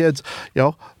 20-year-old kids,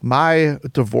 my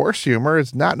divorce humor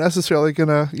is not necessarily going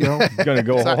to, Gonna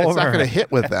go over. It's not going to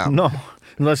hit with them. No.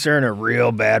 Unless they're in a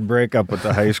real bad breakup with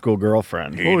the high school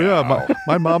girlfriend. Yeah,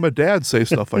 my mom and dad say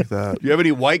stuff like that. You have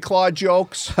any White Claw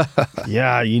jokes?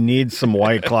 Yeah, you need some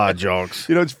White Claw jokes.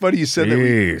 It's funny you said that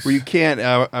where you can't.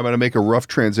 I'm going to make a rough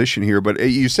transition here, but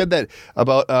you said that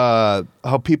about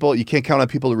how you can't count on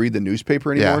people to read the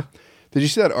newspaper anymore. Yeah. Did you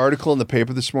see that article in the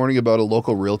paper this morning about a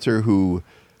local realtor who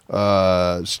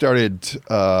started did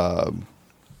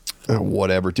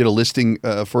a listing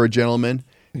for a gentleman?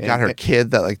 Got her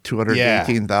kid that like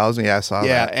 $218,000. Yeah, I saw that.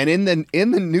 Yeah, and in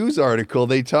the news article,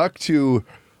 they talked to,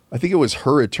 I think it was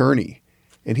her attorney,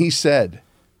 and he said,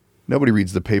 nobody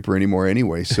reads the paper anymore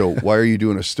anyway, so why are you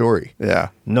doing a story? Yeah.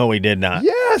 No, he did not.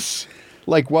 Yes.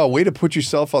 Like, wow, way to put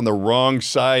yourself on the wrong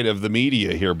side of the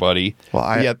media here, buddy.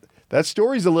 Well, that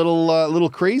story's a little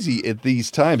crazy at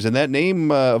these times, and that name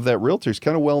of that realtor is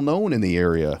kind of well known in the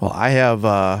area. Well, I have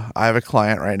a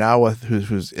client right now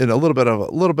who's in a little bit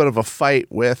of a fight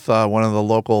with one of the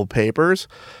local papers,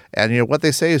 and what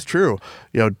they say is true.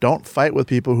 Don't fight with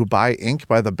people who buy ink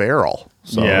by the barrel.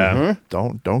 So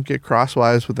don't get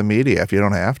crosswise with the media if you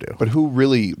don't have to. But who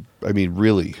really? I mean,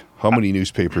 really, how many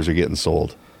newspapers are getting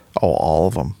sold? Oh, all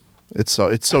of them. It's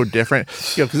so different,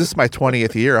 because this is my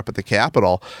 20th year up at the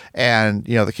Capitol, and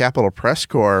the Capitol Press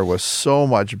Corps was so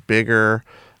much bigger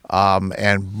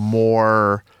and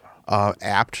more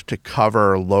apt to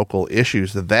cover local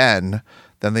issues then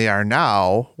than they are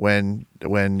now when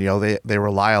they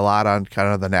rely a lot on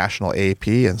kind of the national AP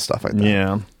and stuff like that.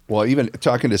 Yeah. Well, even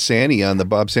talking to Sandy on the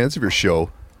Bob Sansevier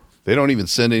show, they don't even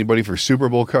send anybody for Super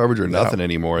Bowl coverage or nothing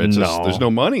anymore. It's just, there's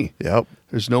no money. Yep.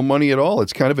 There's no money at all.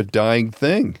 It's kind of a dying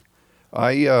thing.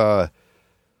 I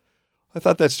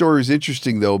thought that story was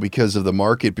interesting, though, because of the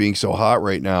market being so hot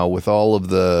right now with all of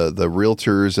the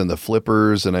realtors and the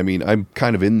flippers. And I mean, I'm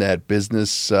kind of in that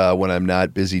business when I'm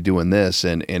not busy doing this,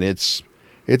 and it's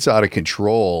out of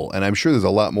control. And I'm sure there's a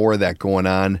lot more of that going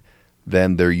on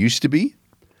than there used to be.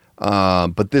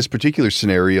 But this particular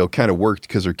scenario kind of worked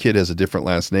because her kid has a different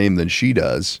last name than she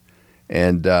does.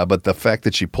 And but the fact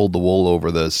that she pulled the wool over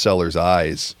the seller's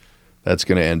eyes, that's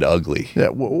going to end ugly. Yeah,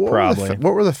 what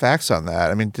were the facts on that?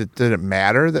 I mean, did it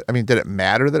matter that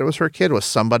it was her kid? Was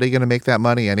somebody going to make that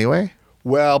money anyway?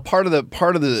 Well, part of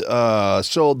the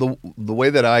so the way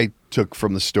that I took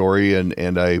from the story,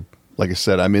 and I, like I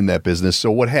said, I'm in that business. So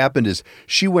what happened is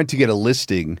she went to get a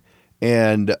listing.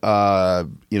 And,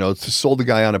 sold the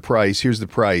guy on a price. Here's the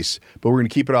price. But we're going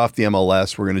to keep it off the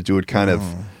MLS. We're going to do it kind of,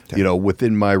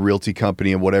 within my realty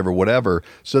company and whatever.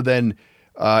 So then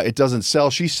it doesn't sell.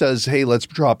 She says, hey, let's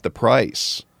drop the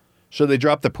price. So they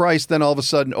drop the price. Then all of a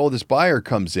sudden, this buyer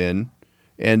comes in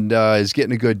and is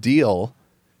getting a good deal.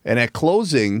 And at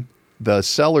closing, the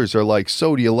sellers are like,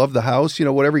 so do you love the house?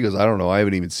 Whatever. He goes, I don't know. I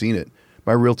haven't even seen it.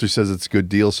 My realtor says it's a good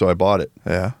deal, so I bought it.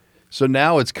 Yeah. So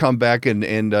now it's come back,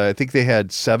 and I think they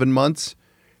had 7 months,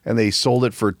 and they sold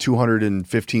it for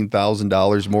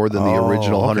 $215,000 more than the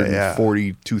original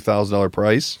 $142,000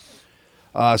 price.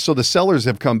 So the sellers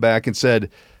have come back and said,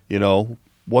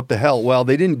 what the hell? Well,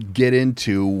 they didn't get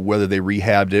into whether they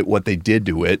rehabbed it, what they did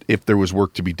to it, if there was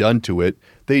work to be done to it.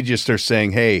 They just are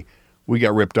saying, hey, we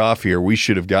got ripped off here. We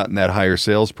should have gotten that higher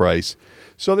sales price.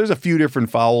 So there's a few different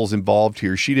fouls involved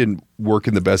here. She didn't work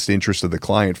in the best interest of the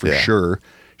client for sure.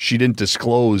 She didn't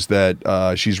disclose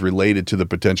that she's related to the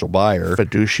potential buyer.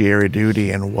 Fiduciary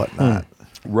duty and whatnot.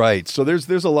 Right. So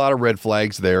there's a lot of red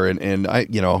flags there, and I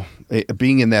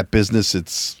being in that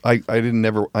business, I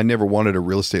never wanted a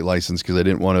real estate license because I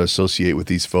didn't want to associate with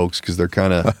these folks because they're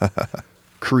kind of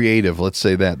creative. Let's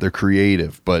say that they're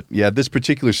creative. But yeah, this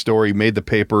particular story made the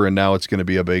paper, and now it's going to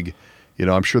be a big,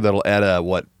 I'm sure that'll add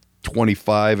a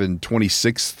 25 and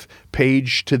 26th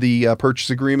page to the purchase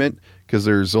agreement. Because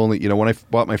there's only, when I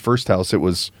bought my first house, it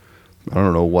was,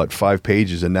 5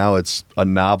 pages, and now it's a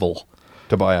novel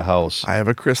to buy a house. I have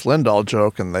a Chris Lindahl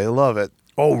joke, and they love it.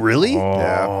 Oh, really?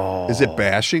 Yeah. Is it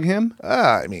bashing him?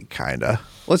 Kind of.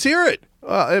 Let's hear it.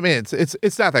 Well,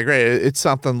 it's not that great. It's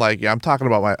something like, I'm talking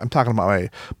about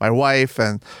my wife,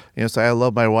 and say I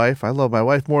love my wife. I love my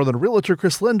wife more than realtor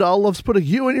Chris Lindahl loves putting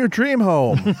you in your dream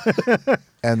home.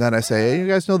 And then I say, hey, you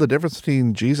guys know the difference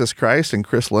between Jesus Christ and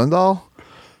Chris Lindahl?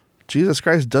 Jesus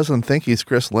Christ doesn't think he's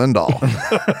Chris Lindahl.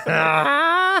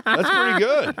 That's pretty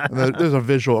good. And there's a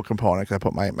visual component. I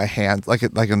put my hands like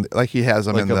he has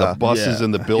them in the buses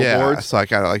and the billboards. Yeah, so I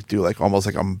gotta do almost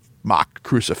like a mock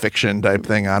crucifixion type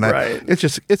thing on it. Right.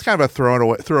 It's kind of a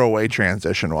throwaway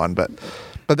transition one, but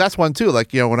that's one too.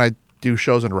 When I do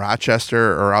shows in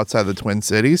Rochester or outside the Twin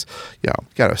Cities,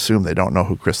 gotta assume they don't know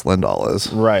who Chris Lindahl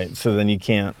is. Right. So then you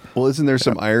can't. Well, isn't there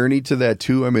some irony to that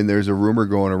too? I mean, there's a rumor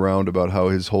going around about how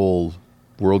his whole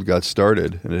world got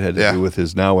started, and it had to do with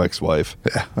his now ex-wife.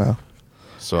 Yeah. Well,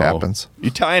 so happens.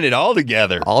 You're tying it all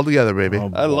together. All together, baby.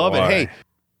 Oh, I love it. Hey,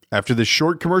 after this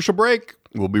short commercial break,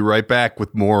 we'll be right back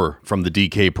with more from the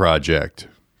DK Project.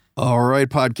 All right,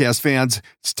 podcast fans,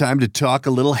 it's time to talk a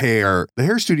little hair. The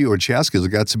Hair Studio in Chaska has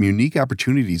got some unique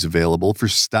opportunities available for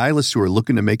stylists who are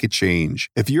looking to make a change.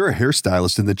 If you're a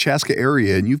hairstylist in the Chaska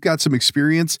area and you've got some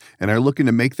experience and are looking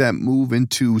to make that move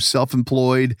into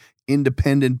self-employed,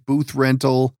 independent booth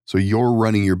rental, so you're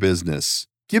running your business,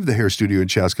 give the Hair Studio in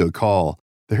Chaska a call.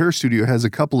 The Hair Studio has a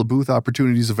couple of booth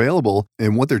opportunities available,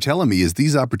 and what they're telling me is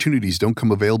these opportunities don't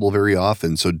come available very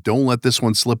often, so don't let this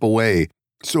one slip away.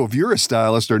 So if you're a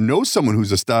stylist or know someone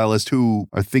who's a stylist who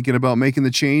are thinking about making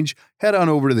the change, head on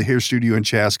over to the Hair Studio in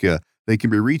Chaska. They can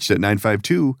be reached at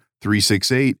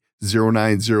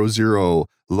 952-368-0900,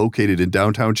 located in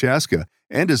downtown Chaska.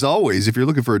 And as always, if you're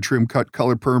looking for a trim, cut,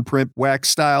 color, perm, print, wax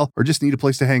style, or just need a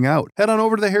place to hang out, head on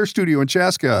over to the Hair Studio in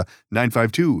Chaska,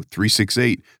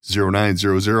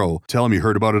 952-368-0900. Tell them you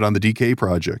heard about it on the DK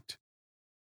Project.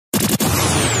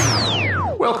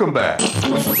 Welcome back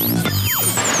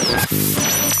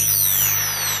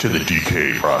to the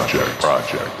DK Project.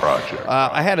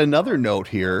 I had another note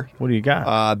here. What do you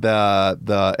got?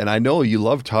 And I know you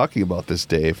love talking about this,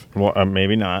 Dave. Well,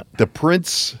 maybe not. The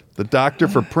Prince, the doctor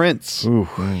for Prince. Ooh,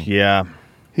 yeah.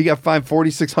 He got fined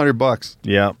 $4,600.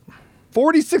 Yeah.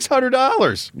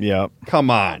 $4,600. Yep. Come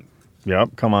on.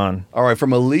 Yep. Come on. All right.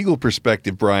 From a legal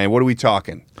perspective, Brian, what are we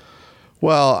talking?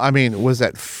 Well, I mean, was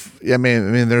that? I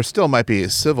mean, there still might be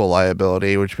civil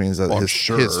liability, which means that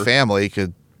his family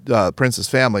could, Prince's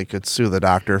family could sue the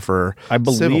doctor for. I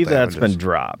believe civil that's damages. been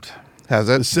dropped. Has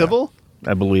it? The civil?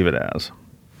 I believe it has.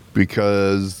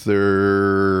 Because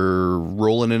they're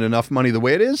rolling in enough money the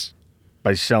way it is?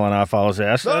 By selling off all his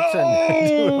assets and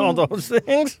doing all those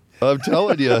things. I'm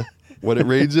telling you, when it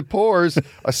rains, it pours.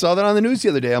 I saw that on the news the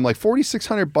other day. I'm like,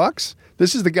 $4,600?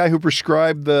 This is the guy who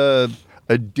prescribed the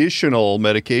additional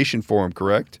medication for him,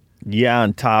 correct? Yeah,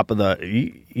 on top of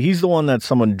he's the one that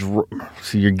someone.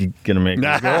 So you're gonna make me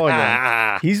go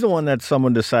again. He's the one that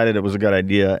someone decided it was a good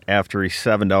idea after he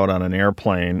sevened out on an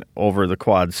airplane over the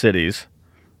Quad Cities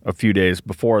a few days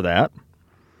before that.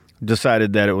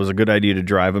 Decided that it was a good idea to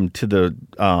drive him to the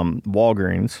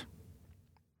Walgreens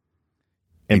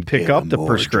and pick up the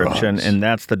prescription, and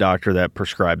that's the doctor that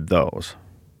prescribed those.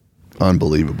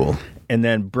 Unbelievable. And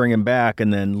then bring him back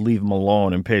and then leave him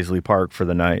alone in Paisley Park for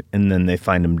the night, and then they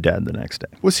find him dead the next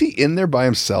day. Was he in there by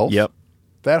himself? Yep.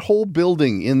 That whole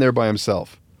building in there by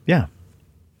himself? Yeah.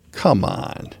 Come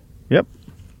on. Yep.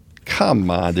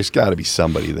 Come on. There's got to be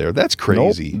somebody there. That's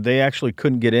crazy. Nope. They actually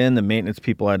couldn't get in. The maintenance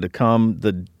people had to come.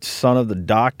 The son of the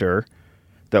doctor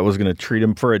that was going to treat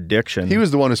him for addiction. He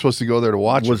was the one who's supposed to go there to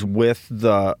watch was him. With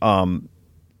the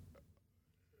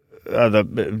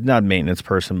not maintenance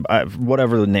person,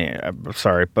 whatever the name.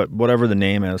 Sorry, but whatever the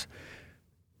name is,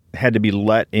 had to be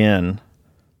let in,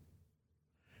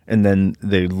 and then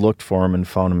they looked for him and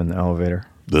found him in the elevator.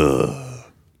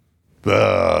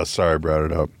 Sorry, I brought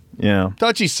it up. Yeah,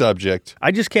 touchy subject.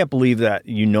 I just can't believe that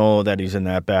that he's in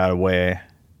that bad a way,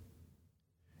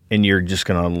 and you're just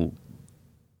gonna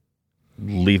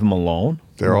leave him alone.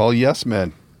 They're all yes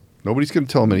men. Nobody's going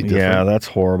to tell him any different. Yeah, that's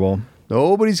horrible.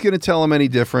 Nobody's going to tell him any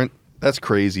different. That's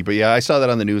crazy. But yeah, I saw that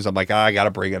on the news. I'm like, I got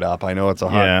to bring it up. I know it's a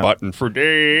hot button for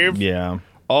Dave. Yeah.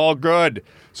 All good.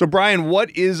 So, Brian, what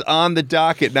is on the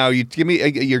docket now? You give me.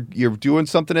 You're doing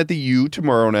something at the U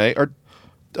tomorrow night or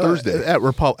Thursday at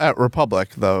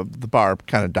Republic, the bar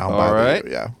kind of down by right.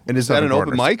 the And is that an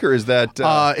open mic or is that?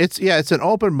 It's an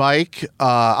open mic.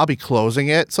 I'll be closing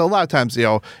it. So a lot of times,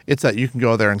 it's that you can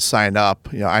go there and sign up.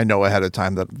 I know ahead of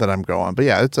time that I'm going. But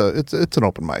yeah, it's an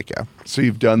open mic. Yeah. So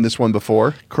you've done this one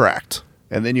before? Correct.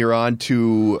 And then you're on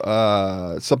to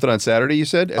something on Saturday, you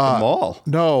said, at the mall.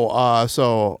 No,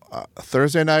 so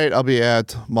Thursday night I'll be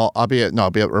at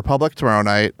Republic tomorrow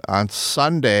night. On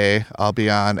Sunday I'll be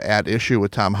on At Issue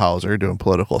with Tom Hauser doing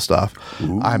political stuff.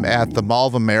 Ooh. I'm at the Mall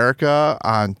of America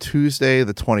on Tuesday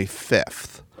the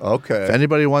 25th. Okay. If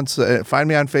anybody wants to find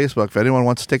me on Facebook, if anyone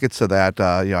wants tickets to that,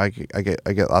 I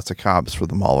get lots of comps for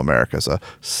the Mall of America. So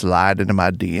slide into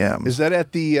my DM. Is that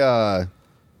at the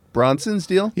Bronson's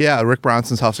deal? Yeah, Rick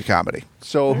Bronson's House of Comedy.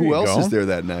 So who else is there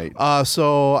that night?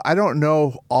 So I don't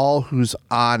know all who's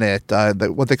on it.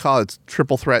 What they call it's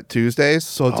Triple Threat Tuesdays.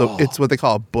 So it's what they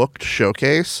call a booked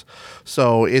showcase.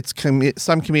 So it's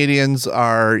some comedians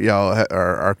are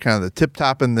kind of the tip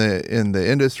top in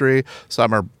the industry.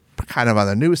 Some are kind of on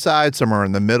the new side. Some are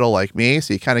in the middle like me.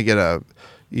 So you kind of get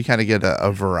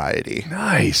a variety.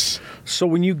 Nice. So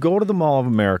when you go to the Mall of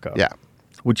America, yeah.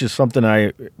 Which is something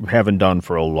I haven't done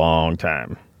for a long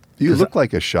time. You look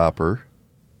like a shopper.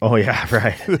 Oh yeah,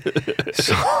 right.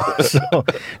 so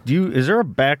is there a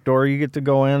back door you get to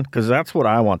go in? Because that's what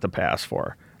I want the pass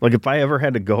for. Like if I ever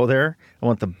had to go there, I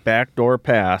want the back door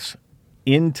pass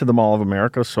into the Mall of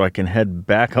America so I can head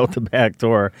back out the back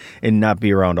door and not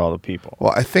be around all the people.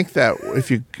 Well, I think that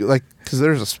if you because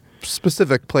there's a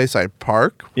specific place I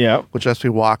park, which lets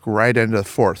me walk right into the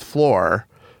fourth floor.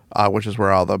 Which is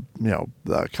where all the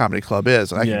comedy club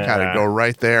is, and I can kind of go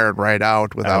right there and right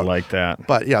out without. I like that.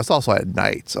 But yeah, it's also at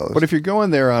night. But if you're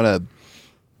going there on a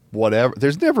whatever,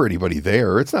 there's never anybody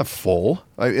there. It's not full,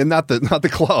 and not the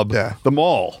club, the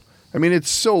mall. I mean, it's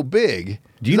so big.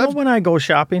 Do you know when I go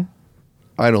shopping?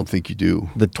 I don't think you do.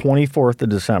 The 24th of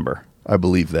December. I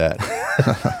believe that.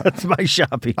 That's my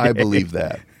shopping day. I believe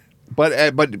that.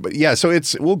 But yeah, so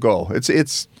we'll go. It's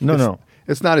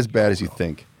not as bad as you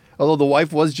think. Although the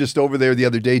wife was just over there the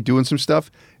other day doing some stuff,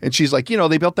 and she's like,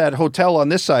 they built that hotel on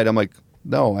this side. I'm like,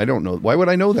 no, I don't know. Why would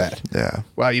I know that? Yeah.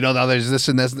 Well, now there's this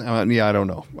and this. Yeah, I don't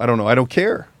know. I don't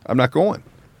care. I'm not going.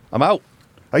 I'm out.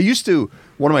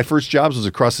 One of my first jobs was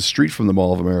across the street from the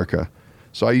Mall of America.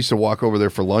 So I used to walk over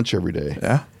there for lunch every day.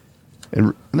 Yeah.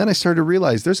 And then I started to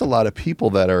realize there's a lot of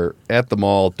people that are at the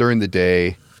mall during the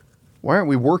day. Why aren't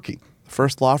we working?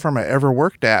 First law firm I ever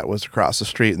worked at was across the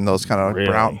street in those kind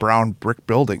of brown brick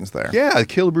buildings there. Yeah,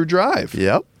 Killebrew Drive.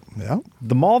 Yep. Yeah.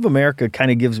 The Mall of America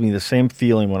kind of gives me the same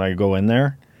feeling when I go in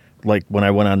there, like when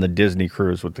I went on the Disney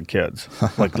cruise with the kids.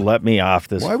 Like, let me off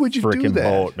this Why would you do freaking that?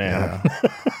 boat, man.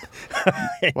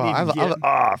 Yeah. Well, Get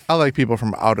off. I like people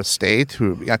from out of state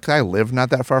who, cause I live not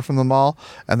that far from the mall,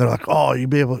 and they're like, "Oh,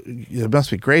 it must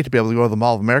be great to be able to go to the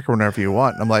Mall of America whenever you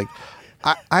want." And I'm like,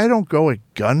 I don't go at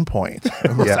gunpoint.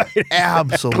 Yeah.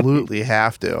 Absolutely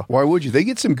have to. Why would you? They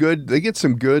get some good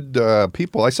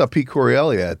people. I saw Pete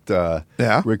Corielli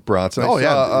at Rick Bronson. Oh, I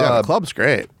saw, the club's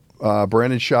great.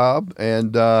 Brandon Schaub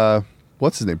and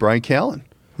what's his name? Brian Callen.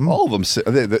 All of them.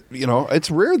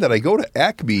 It's rare that I go to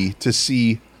Acme to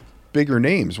see bigger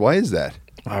names. Why is that?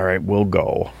 All right, we'll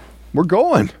go. We're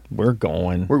going. We're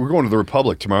going. We're going to the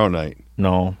Republic tomorrow night.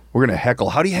 No. We're going to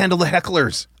heckle. How do you handle the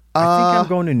hecklers? I think I'm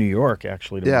going to New York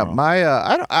actually tomorrow.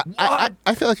 Yeah,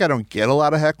 I feel like I don't get a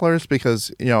lot of hecklers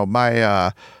because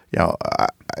I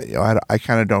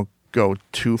kind of don't go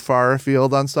too far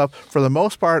afield on stuff. For the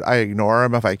most part, I ignore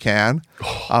them if I can.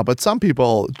 But some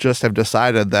people just have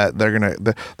decided that they're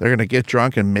gonna get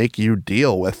drunk and make you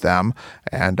deal with them,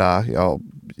 and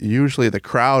usually the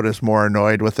crowd is more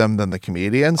annoyed with them than the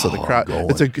comedian. So the crowd,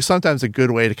 it's sometimes a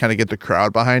good way to kind of get the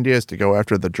crowd behind you is to go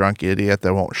after the drunk idiot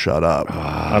that won't shut up.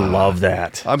 I love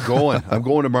that. I'm going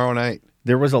tomorrow night.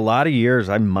 There was a lot of years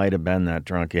I might have been that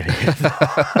drunk idiot.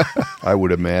 I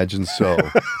would imagine so.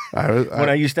 When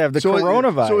I used to have the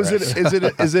coronavirus. So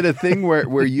is it a thing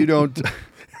where you don't?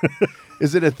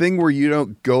 Is it a thing where you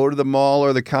don't go to the mall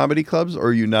or the comedy clubs, or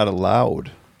are you not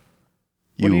allowed?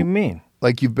 What do you mean?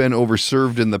 Like you've been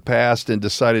overserved in the past and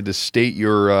decided to state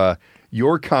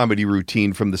your comedy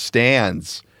routine from the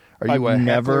stands. Are you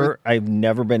I've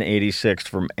never been 86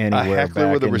 from anywhere. A heckler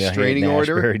back with a in restraining the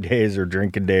order? Ashbury days or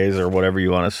drinking days or whatever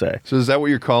you want to say. So is that what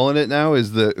you're calling it now?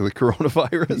 Is the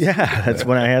coronavirus? Yeah, that's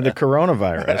when I had the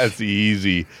coronavirus. That's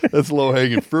easy. That's low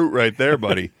hanging fruit right there,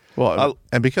 buddy. Well,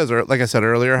 and because, like I said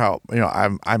earlier, how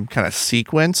I'm kind of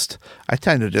sequenced. I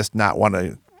tend to just not want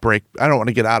to break. I don't want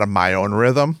to get out of my own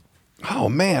rhythm. Oh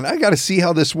man, I got to see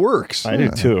how this works. I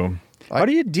do too. How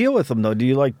do you deal with them though? Do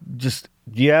you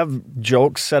do you have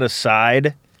jokes set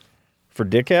aside for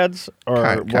dickheads,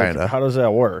 or kinda? How does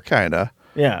that work? Kinda.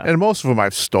 Yeah. And most of them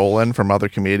I've stolen from other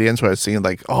comedians who I've seen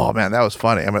like, oh man, that was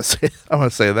funny. I'm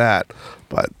gonna say that.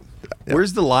 But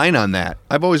where's the line on that?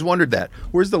 I've always wondered that.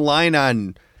 Where's the line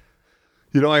on?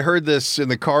 I heard this in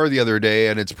the car the other day,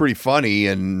 and it's pretty funny,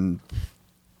 and.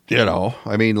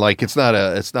 I mean, like it's not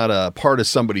a part of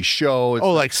somebody's show. It's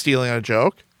like stealing a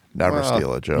joke? Never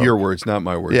steal a joke. Your words, not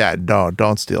my words. Yeah,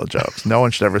 don't steal jokes. No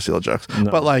one should ever steal jokes.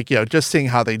 No. But just seeing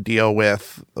how they deal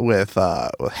with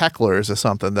hecklers is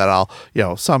something that I'll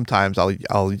sometimes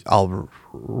I'll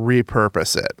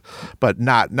repurpose it, but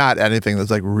not anything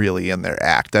that's like really in their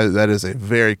act. That is a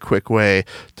very quick way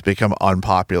to become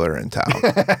unpopular in town.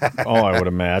 Oh, I would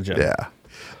imagine. Yeah,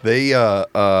 they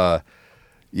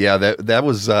yeah, that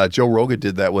was Joe Rogan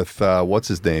did that with what's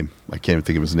his name? I can't even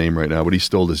think of his name right now, but he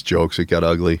stole his jokes. It got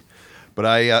ugly.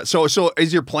 But so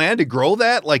is your plan to grow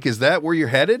that? Like, is that where you're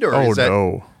headed? Or is that...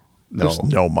 No, there's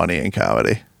no money in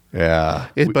comedy. Yeah,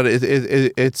 but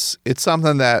it's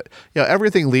something that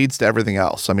everything leads to everything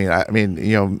else. I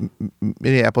mean,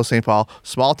 Minneapolis, St. Paul,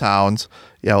 small towns.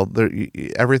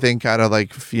 Everything kind of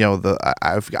like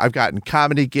I've gotten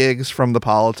comedy gigs from the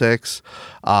politics.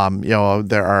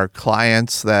 There are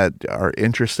clients that are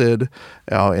interested,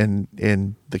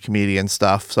 in the comedian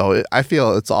stuff. So I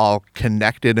feel it's all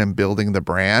connected and building the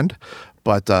brand.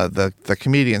 But the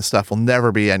comedian stuff will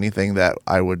never be anything that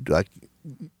I would like.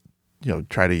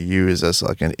 Try to use as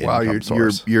like an income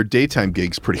source. Your daytime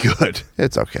gig's pretty good.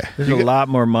 It's okay. There's a lot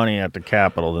more money at the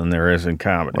Capitol than there is in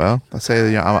comedy. Well, I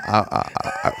say,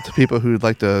 to people who'd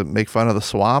like to make fun of the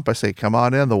swamp, I say, come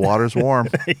on in. The water's warm.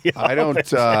 I don't.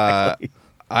 Exactly.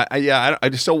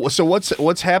 So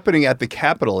what's happening at the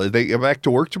Capitol? Is they go back to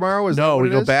work tomorrow? No,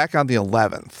 we go back on the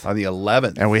 11th. On the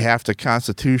 11th, and we have to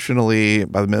constitutionally,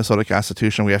 by the Minnesota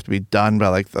Constitution, we have to be done by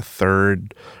like the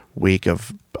third week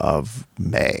of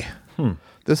May.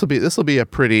 This will be a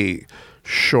pretty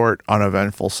short,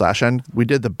 uneventful session. We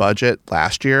did the budget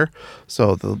last year,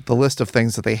 so the list of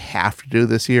things that they have to do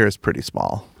this year is pretty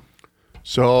small.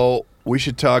 So we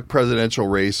should talk presidential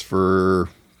race for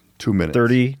 2 minutes.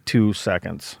 32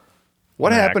 seconds.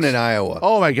 What happened in Iowa?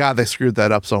 Oh my God, they screwed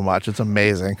that up so much. It's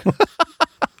amazing.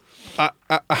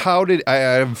 How did I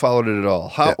haven't followed it at all?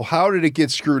 How did it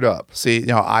get screwed up? See,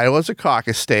 Iowa's a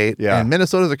caucus state, and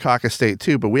Minnesota's a caucus state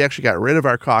too. But we actually got rid of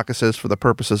our caucuses for the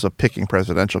purposes of picking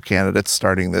presidential candidates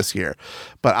starting this year.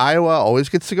 But Iowa always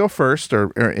gets to go first,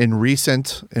 or in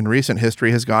recent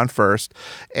history has gone first.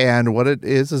 And what it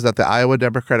is that the Iowa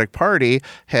Democratic Party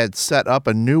had set up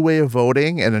a new way of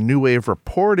voting and a new way of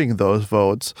reporting those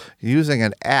votes using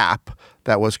an app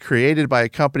that was created by a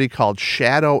company called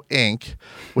Shadow Inc.,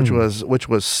 which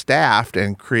was staffed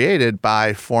and created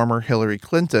by former Hillary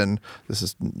Clinton. This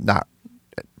is not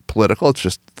political; it's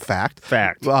just fact.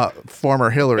 Former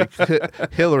Hillary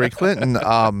Clinton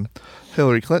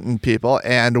people.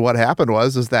 And what happened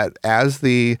was that as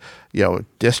the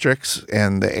districts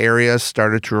and the areas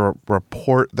started to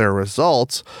report their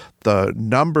results, the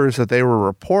numbers that they were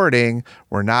reporting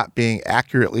were not being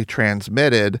accurately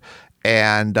transmitted.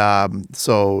 And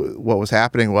so what was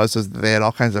happening was that they had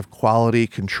all kinds of quality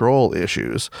control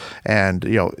issues. And,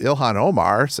 Ilhan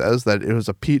Omar says that it was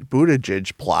a Pete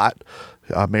Buttigieg plot,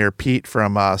 Mayor Pete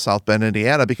from South Bend,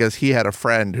 Indiana, because he had a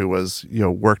friend who was,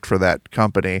 worked for that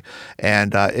company.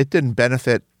 And it didn't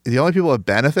benefit. The only people that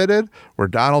benefited were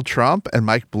Donald Trump and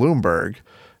Mike Bloomberg,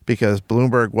 because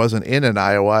Bloomberg wasn't in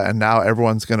Iowa, and now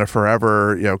everyone's going to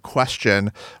forever,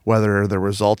 question whether the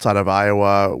results out of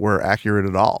Iowa were accurate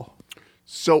at all.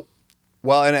 So,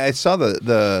 well, and I saw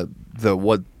the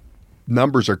what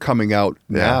numbers are coming out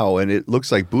now, and it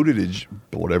looks like Buttigieg,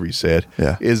 whatever you said,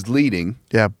 is leading.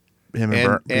 Yeah, him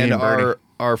and Bernie.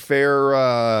 Our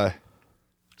fair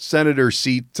senator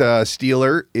seat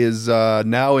stealer is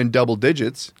now in double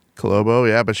digits.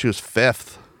 Colobo, but she was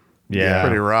fifth. Yeah,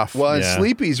 pretty rough. Well, and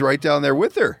Sleepy's right down there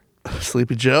with her.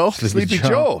 Sleepy Joe. Sleepy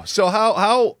Joe. So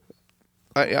how?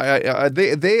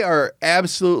 They are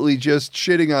absolutely just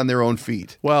shitting on their own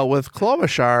feet. Well, with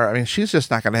Klobuchar, she's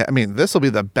just not going to. This will be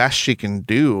the best she can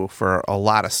do for a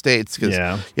lot of states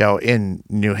because, in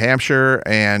New Hampshire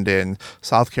and in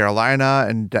South Carolina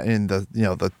and in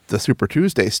the Super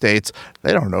Tuesday states,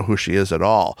 they don't know who she is at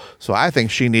all. So I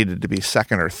think she needed to be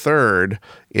second or third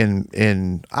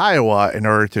in Iowa in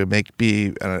order to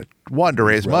be one, to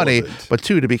raise money, but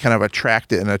two, to be kind of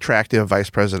an attractive vice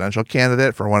presidential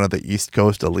candidate for one of the East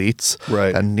Coast elites,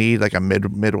 right? And need like a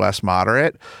Midwest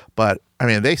moderate. But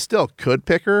they still could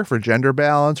pick her for gender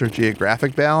balance or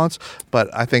geographic balance, but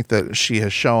I think that she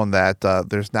has shown that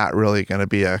there's not really going to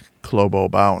be a Clobo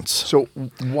bounce. So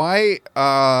why?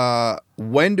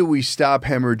 When do we stop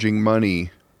hemorrhaging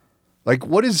money? Like,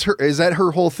 what is that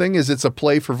her whole thing? Is it's a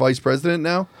play for vice president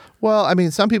now? Well,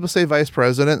 some people say vice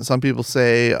president, some people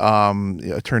say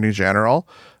attorney general,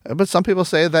 but some people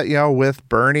say that, with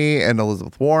Bernie and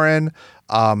Elizabeth Warren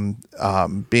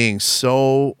being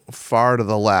so far to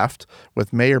the left,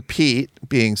 with Mayor Pete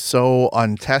being so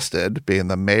untested, being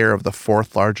the mayor of the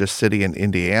fourth largest city in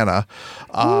Indiana,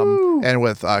 and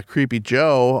with Creepy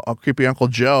Uncle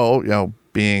Joe,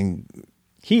 being...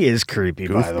 He is creepy,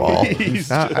 goofball. By the way. He's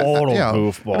total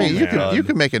goofball. You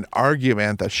can make an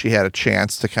argument that she had a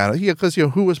chance to kind of, because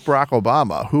who was Barack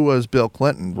Obama? Who was Bill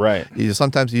Clinton? Right.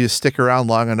 Sometimes you just stick around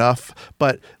long enough,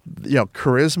 but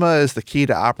charisma is the key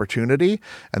to opportunity,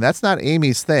 and that's not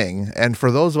Amy's thing. And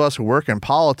for those of us who work in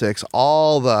politics,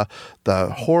 all the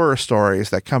horror stories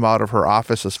that come out of her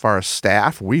office as far as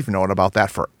staff, we've known about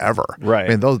that forever.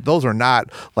 Right. Those are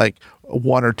not like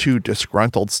one or two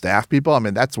disgruntled staff people.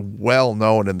 That's well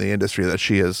known in the industry that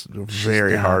she is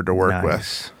very hard to work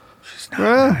with. She's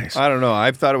not nice. I don't know.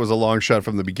 I've thought it was a long shot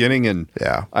from the beginning, and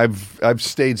I've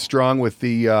stayed strong with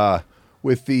the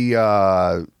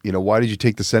why did you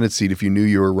take the Senate seat if you knew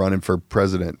you were running for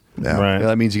president? Yeah. Right.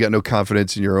 That means you got no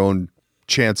confidence in your own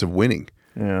chance of winning.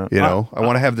 Yeah. I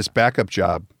want to have this backup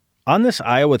job. On this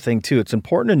Iowa thing too, it's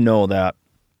important to know that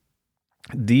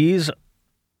these,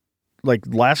 like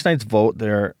last night's vote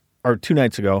there, or 2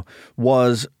 nights ago,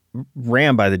 was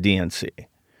ran by the DNC.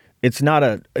 It's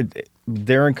not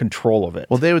they're in control of it.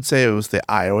 Well, they would say it was the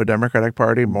Iowa Democratic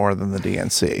Party more than the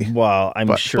DNC. Well,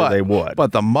 I'm sure they would.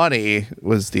 But the money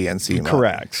was DNC money.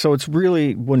 Correct. So it's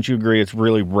really, wouldn't you agree, it's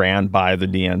really ran by the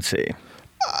DNC.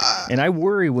 And I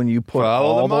worry when you put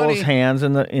all those hands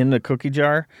in the cookie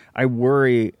jar, I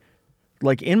worry,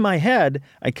 like in my head,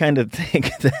 I kind of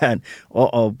think that,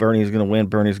 Bernie's going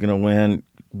to win.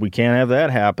 We can't have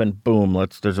that happen. Boom.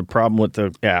 There's a problem with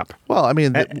the app. Well,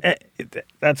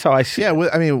 that's how I see it.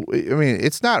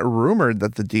 It's not rumored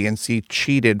that the DNC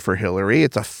cheated for Hillary.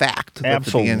 It's a fact.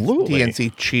 Absolutely. That the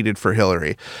DNC cheated for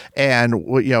Hillary. And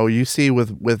what you see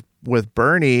with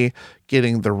Bernie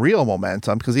getting the real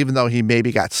momentum, because even though he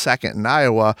maybe got second in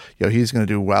Iowa, he's going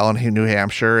to do well in New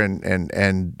Hampshire, and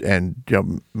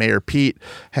Mayor Pete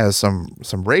has some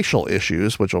racial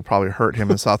issues, which will probably hurt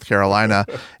him in South Carolina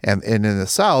and in the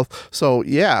South. So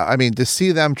yeah, I mean, to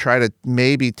see them try to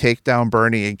maybe take down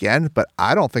Bernie again, but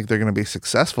I don't think they're going to be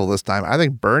successful this time. I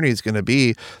think Bernie's going to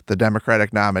be the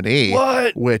Democratic nominee,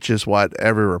 which is what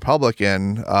every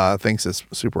Republican thinks is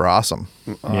super awesome.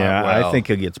 I think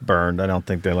it gets burned. I don't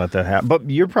think they let that happen. But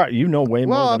you're probably way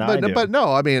more than I do. But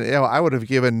no, I mean, I would have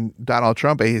given Donald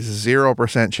Trump a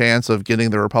 0% chance of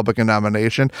getting the Republican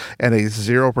nomination and a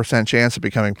 0% chance of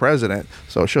becoming president.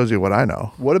 So it shows you what I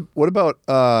know. What about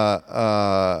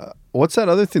what's that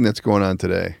other thing that's going on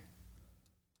today?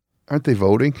 Aren't they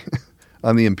voting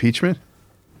on the impeachment?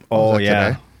 Oh yeah.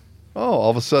 Today? Oh, all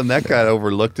of a sudden that got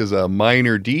overlooked as a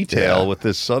minor detail with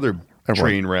this other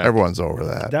train wreck. Everyone's over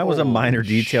that. That was a minor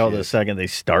detail the second they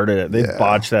started it. They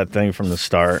botched that thing from the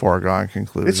start. Foregone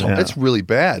conclusion. It's really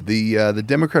bad. The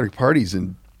Democratic Party's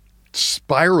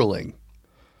spiraling.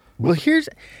 Well,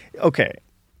 okay.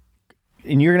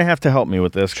 And you're going to have to help me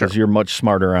with this because you're much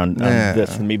smarter on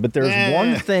this than me. But there's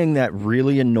one thing that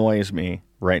really annoys me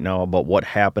right now about what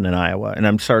happened in Iowa, and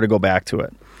I'm sorry to go back to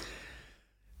it.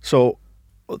 So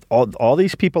all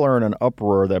these people are in an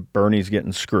uproar that Bernie's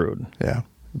getting screwed. Yeah.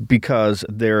 Because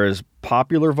there is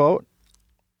popular vote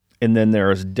and then there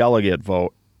is delegate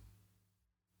vote.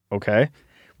 Okay?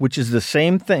 Which is the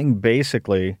same thing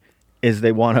basically as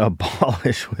they want to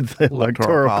abolish with the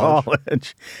Electoral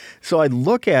College. So I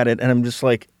look at it and I'm just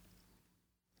like,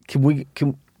 can we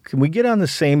get on the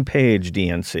same page,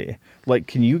 DNC? Like,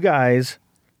 can you guys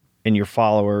and your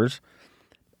followers,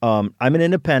 I'm an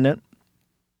independent,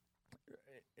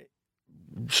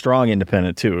 strong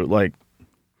independent too,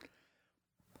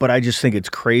 but I just think it's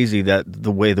crazy that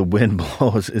the way the wind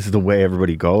blows is the way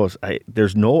everybody goes.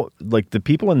 There's no, the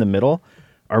people in the middle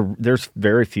there's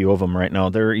very few of them right now.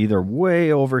 They're either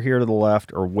way over here to the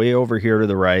left or way over here to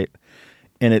the right.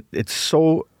 And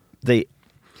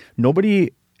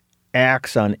nobody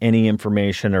acts on any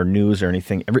information or news or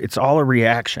anything. It's all a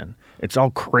reaction. It's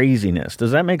all craziness.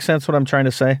 Does that make sense what I'm trying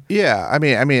to say? Yeah. I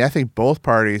mean, I think both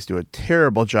parties do a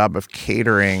terrible job of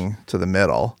catering to the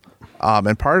middle.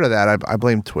 And part of that, I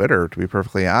blame Twitter, to be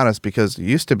perfectly honest, because it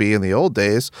used to be in the old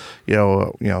days,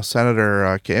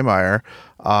 Senator Kaymeyer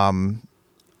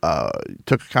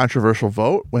took a controversial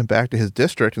vote, went back to his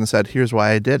district and said, here's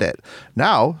why I did it.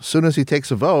 Now, as soon as he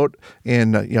takes a vote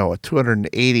in,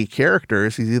 280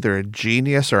 characters, he's either a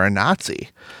genius or a Nazi.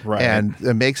 Right. And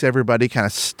it makes everybody kind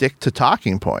of stick to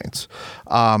talking points.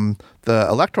 The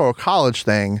Electoral College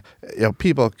thing,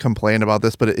 people complain about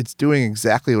this, but it's doing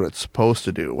exactly what it's supposed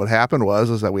to do. What happened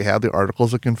was that we had the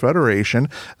Articles of Confederation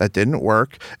that didn't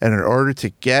work, and in order to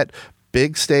get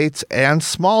big states and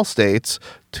small states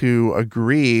to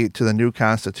agree to the new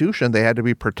Constitution, they had to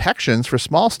be protections for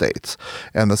small states.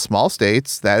 And the small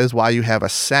states, that is why you have a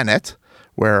Senate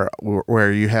where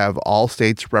you have all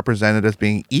states represented as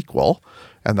being equal,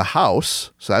 and the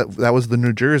House. So that was the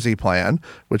New Jersey plan,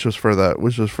 which was for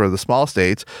the small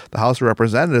states. The House of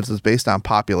Representatives is based on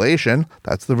population.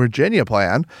 That's the Virginia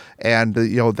plan, and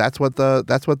that's what the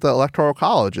Electoral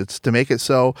College. It's to make it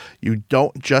so you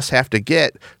don't just have to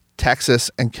get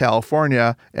Texas and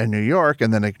California and New York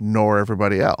and then ignore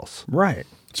everybody else. Right.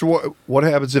 So what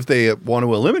happens if they want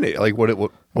to eliminate?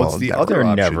 What's the other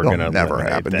option? Never going to never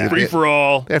happen. Free for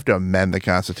all. They have to amend the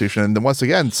Constitution. And then once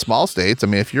again, small states. I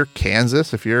mean, if you're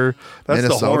Kansas, if you're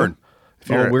Minnesota,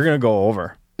 the horn. We're going to go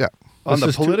over. Yeah. On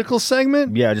the political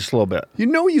segment? Yeah, just a little bit.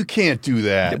 You can't do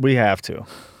that. We have to.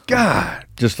 God.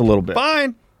 Just a little bit.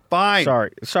 Fine.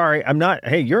 Sorry. I'm not.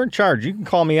 Hey, you're in charge. You can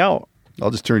call me out.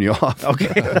 I'll just turn you off.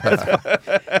 Okay.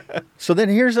 So then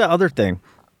here's the other thing.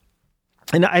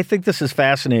 And I think this is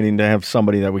fascinating to have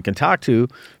somebody that we can talk to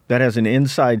that has an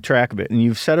inside track of it. And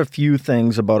you've said a few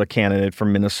things about a candidate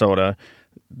from Minnesota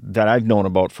that I've known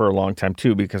about for a long time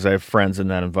too, because I have friends in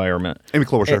that environment. Amy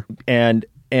Klobuchar.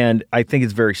 And I think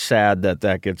it's very sad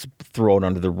that gets thrown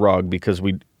under the rug because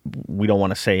we don't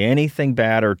want to say anything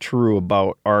bad or true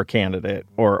about our candidate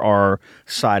or our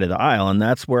side of the aisle. And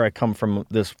that's where I come from,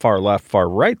 this far left, far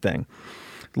right thing.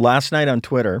 Last night on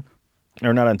Twitter,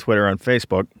 or not on Twitter, on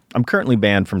Facebook, I'm currently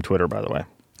banned from Twitter, by the way.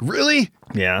 Really?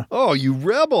 Yeah. Oh, you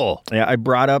rebel. Yeah, I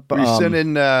brought up... Were you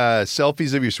sending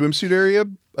selfies of your swimsuit area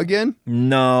again?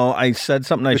 No, I said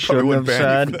something I shouldn't have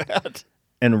said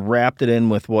and wrapped it in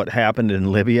with what happened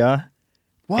in Libya.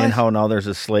 What? And how now there's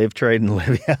a slave trade in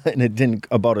Libya, and it didn't,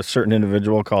 about a certain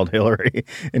individual called Hillary,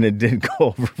 and it didn't go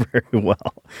over very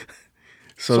well.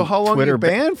 So how long Twitter are you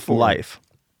banned for? Life.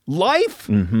 Life?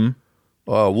 Mm-hmm.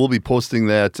 We'll be posting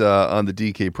that on the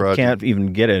DK Project. Can't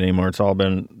even get it anymore. It's all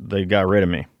been, they got rid of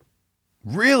me.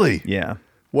 Really? Yeah.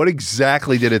 What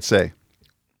exactly did it say?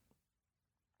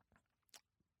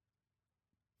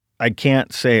 I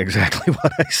can't say exactly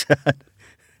what I said.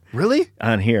 Really?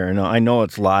 On here. No, I know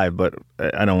it's live, but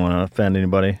I don't want to offend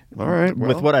anybody. All right.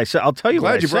 Well, with what I said. I'll tell you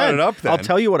what I said. Glad you brought it up then. I'll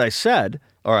tell you what I said.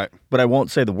 All right. But I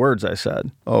won't say the words I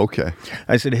said. Oh, okay.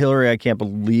 I said, Hillary, I can't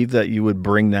believe that you would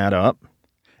bring that up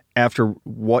after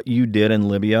what you did in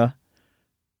Libya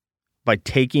by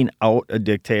taking out a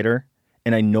dictator.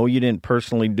 And I know you didn't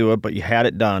personally do it, but you had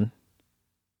it done.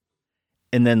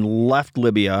 And then left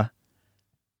Libya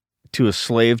to a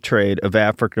slave trade of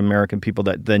African-American people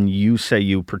that then you say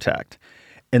you protect.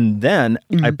 And then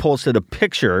I posted a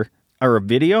picture or a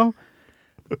video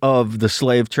of the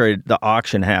slave trade, the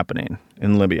auction happening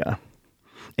in Libya.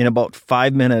 In about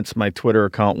 5 minutes, my Twitter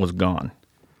account was gone.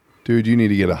 Dude, you need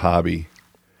to get a hobby.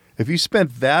 If you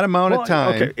spent that amount of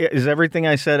time... Okay, is everything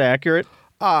I said accurate?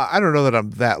 I don't know that I'm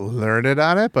that learned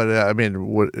on it, but I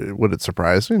mean, would it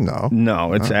surprise me? No.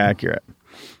 No, it's accurate.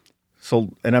 So,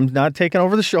 and I'm not taking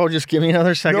over the show. Just give me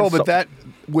another second. No, but that,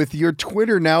 with your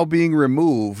Twitter now being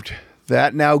removed,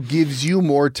 that now gives you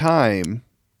more time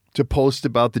to post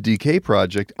about the DK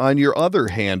Project on your other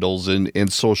handles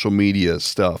and social media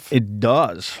stuff. It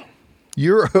does.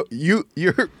 You're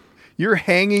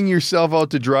hanging yourself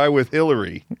out to dry with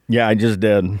Hillary. Yeah, I just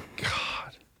did.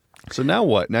 God. So now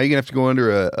what? Now you're gonna have to go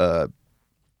under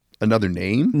another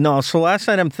name? No. So last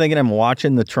night I'm thinking I'm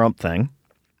watching the Trump thing.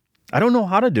 I don't know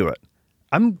how to do it.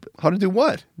 How to do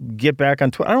what? Get back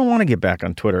on Twitter. I don't want to get back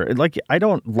on Twitter. I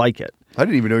don't like it. I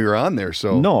didn't even know you were on there.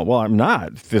 So no, well, I'm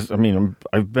not.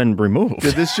 I've been removed.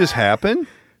 Did this just happen?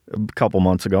 A couple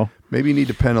months ago. Maybe you need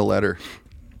to pen a letter.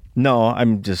 No, I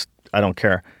don't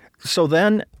care. So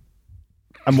then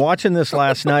I'm watching this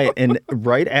last night, and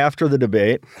right after the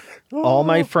debate, all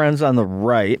my friends on the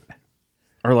right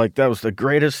are like, that was the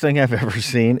greatest thing I've ever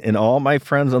seen. And all my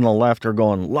friends on the left are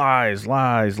going, lies,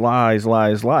 lies, lies,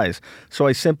 lies, lies. So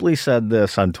I simply said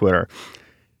this on Twitter.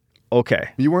 Okay.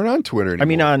 You weren't on Twitter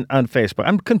anymore. I mean, on Facebook.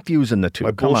 I'm confusing the two.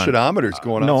 My bullshitometer's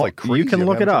going off like crazy. You can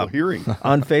look it up.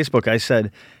 On Facebook, I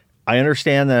said, I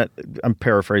understand that, I'm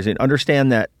paraphrasing,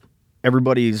 understand that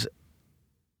everybody's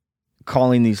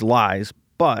calling these lies,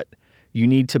 but you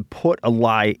need to put a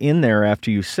lie in there after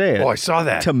you say it. Oh, I saw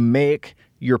that. To make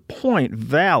your point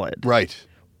valid. Right.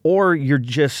 Or you're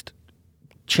just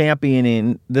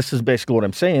championing, this is basically what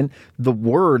I'm saying, the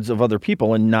words of other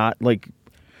people and not like,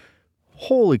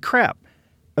 holy crap.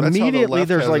 That's Immediately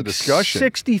there's like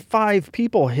 65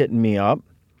 people hitting me up,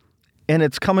 and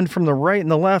it's coming from the right and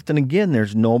the left. And again,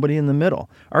 there's nobody in the middle.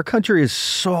 Our country is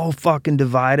so fucking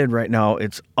divided right now.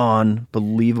 It's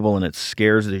unbelievable, and it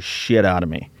scares the shit out of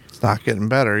me. It's not getting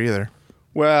better either.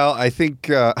 Well, I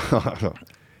think...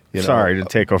 Sorry to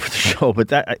take over the show, but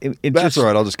that's just all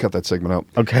right. I'll just cut that segment out.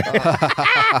 Okay.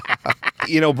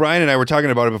 Brian and I were talking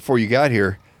about it before you got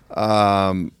here.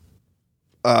 How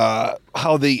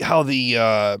the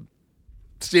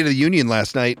State of the Union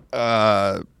last night.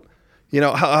 How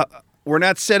we're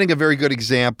not setting a very good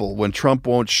example when Trump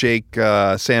won't shake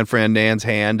San Fran Nan's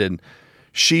hand and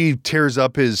she tears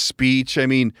up his speech. I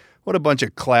mean, what a bunch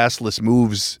of classless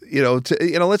moves.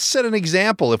 Let's set an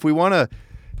example if we want to.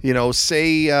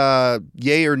 Say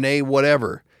yay or nay,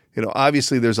 whatever.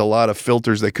 Obviously there's a lot of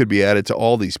filters that could be added to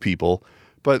all these people,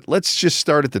 but let's just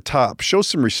start at the top. Show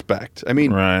some respect. I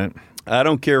mean, right. I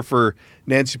don't care for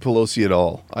Nancy Pelosi at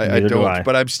all. I don't,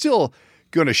 but I'm still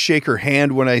going to shake her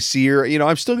hand when I see her.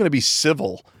 I'm still going to be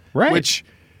civil, right? Which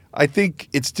I think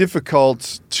it's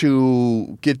difficult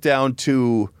to get down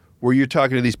to where you're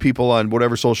talking to these people on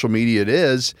whatever social media it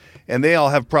is, and they all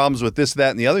have problems with this, that,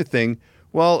 and the other thing.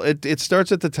 Well, it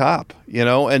starts at the top,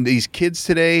 and these kids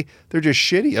today, they're just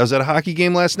shitty. I was at a hockey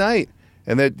game last night,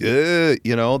 and they're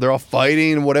all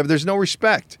fighting and whatever. There's no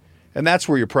respect, and that's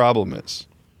where your problem is.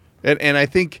 And I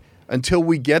think until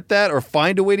we get that or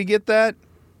find a way to get that,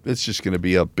 it's just going to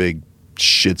be a big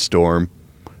shitstorm.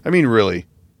 I mean, really,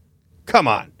 come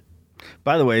on.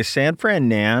 By the way, San Fran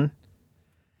Nan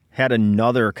had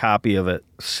another copy of it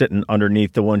sitting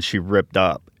underneath the one she ripped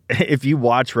up. If you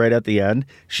watch right at the end,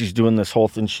 she's doing this whole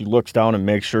thing. She looks down and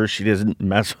makes sure she doesn't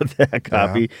mess with that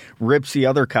copy, rips the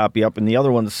other copy up, and the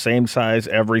other one, the same size,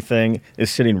 everything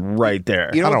is sitting right there.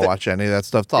 I don't watch any of that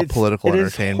stuff. It's all political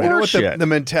entertainment. You know what the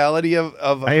mentality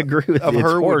of I agree with of you.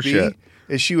 her would be?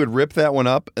 Is she would rip that one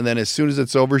up, and then as soon as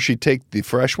it's over, she'd take the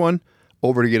fresh one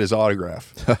over to get his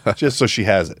autograph, just so she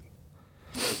has it.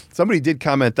 Somebody did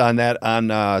comment on that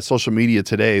on social media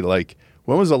today, like,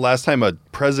 when was the last time a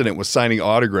president was signing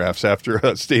autographs after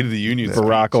a State of the Union speech?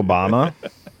 Barack Obama?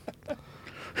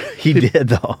 He did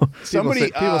though. People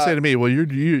say to me, "Well,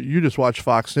 you just watch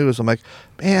Fox News." I'm like,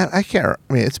 man, I can't.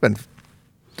 I mean, it's been.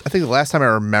 I think the last time I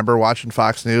remember watching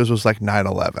Fox News was like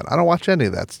 9/11. I don't watch any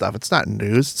of that stuff. It's not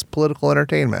news. It's political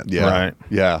entertainment. Yeah. Right.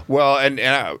 Yeah. Well, and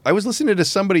I was listening to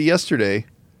somebody yesterday.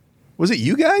 Was it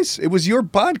you guys? It was your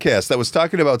podcast that was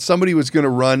talking about somebody was going to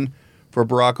run for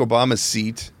Barack Obama's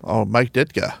seat. Oh, Mike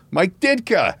Ditka. Mike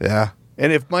Ditka. Yeah.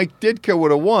 And if Mike Ditka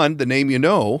would have won, the name you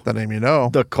know. The name you know.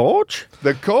 The coach?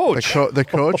 The coach. The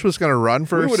coach was going to run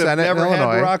for we would have Senate never in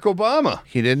Illinois. had Barack Obama.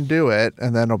 He didn't do it,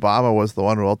 and then Obama was the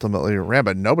one who ultimately ran,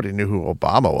 but nobody knew who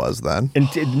Obama was then.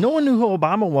 And no one knew who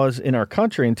Obama was in our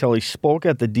country until he spoke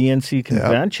at the DNC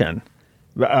convention.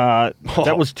 That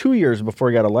was 2 years before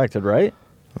he got elected, right?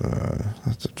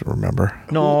 That's to remember.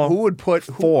 No. Who would put...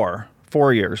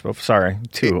 4 years before. Sorry,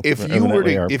 2. If you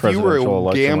were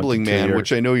a gambling man,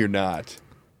 which I know you're not,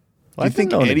 do you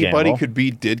think anybody could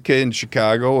beat Ditka in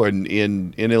Chicago and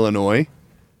in Illinois?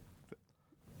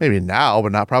 Maybe now,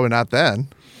 but probably not then.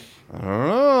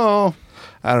 I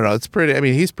don't know. It's pretty. I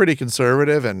mean, he's pretty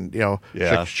conservative, and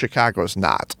Chicago's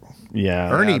not. Yeah,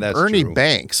 Ernie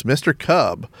Banks, Mr.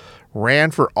 Cub,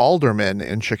 ran for alderman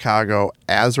in Chicago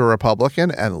as a Republican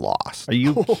and lost. Are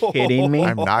you kidding me?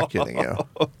 I'm not kidding you.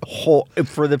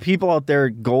 For the people out there,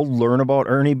 go learn about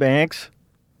Ernie Banks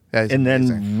and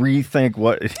then rethink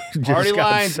what just party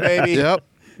got lines, said. baby. Yep.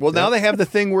 Well, now they have the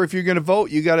thing where if you're going to vote,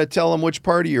 you got to tell them which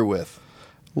party you're with.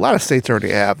 A lot of states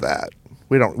already have that.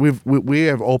 We don't. We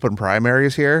have open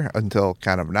primaries here until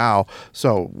kind of now.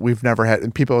 So we've never had.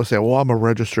 And people will say, "Well, I'm a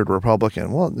registered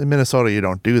Republican." Well, in Minnesota, you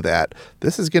don't do that.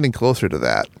 This is getting closer to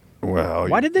that. Well,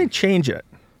 why did they change it?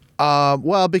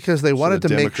 Well, because they wanted to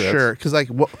make sure. Because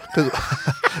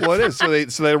what is so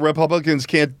the Republicans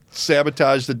can't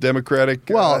sabotage the Democratic.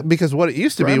 Because what it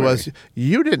used to be was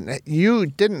you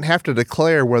didn't have to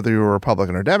declare whether you were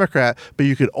Republican or Democrat, but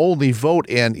you could only vote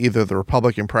in either the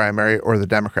Republican primary or the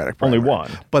Democratic primary. Only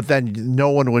one. But then no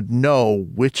one would know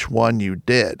which one you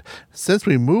did. Since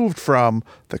we moved from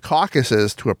the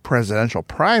caucuses to a presidential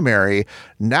primary,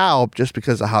 now just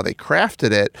because of how they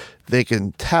crafted it, they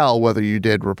can tell whether you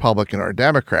did Republican or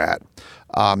Democrat.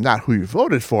 Not who you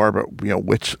voted for, but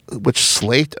which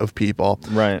slate of people.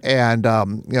 Right. And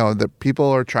the people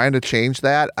are trying to change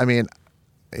that. I mean,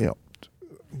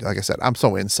 like I said, I'm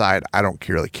so inside, I don't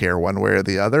really care one way or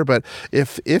the other. But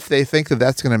if they think that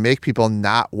that's going to make people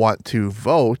not want to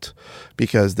vote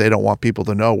because they don't want people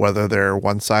to know whether they're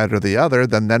one side or the other,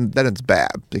 then it's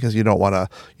bad because you don't want to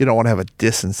have a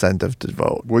disincentive to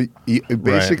vote. Well,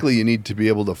 basically, you need to be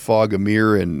able to fog a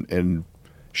mirror and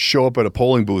show up at a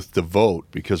polling booth to vote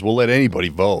because we'll let anybody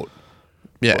vote.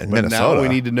 Yeah, but in Minnesota. Now we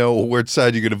need to know which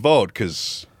side you're going to vote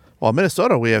because... Well, in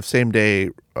Minnesota, we have same-day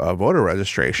voter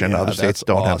registration. Yeah, Other states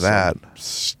don't have that.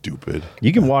 Stupid.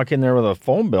 You can walk in there with a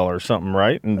phone bill or something,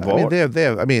 right, and vote. I mean, they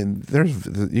have. I mean,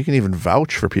 you can even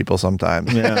vouch for people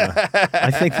sometimes. Yeah,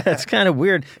 I think that's kind of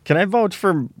weird. Can I vouch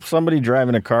for somebody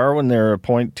driving a car when they're a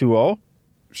 .20?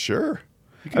 Sure.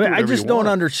 I mean, I just don't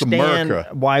understand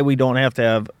why we don't have to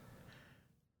have.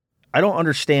 I don't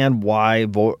understand why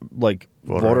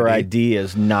voter ID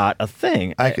is not a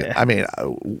thing. I mean,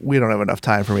 we don't have enough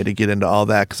time for me to get into all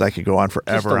that because I could go on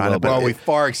forever on it. Well, we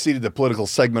far exceeded the political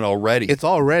segment already. It's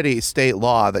already state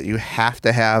law that you have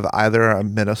to have either a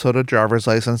Minnesota driver's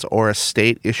license or a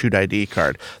state-issued ID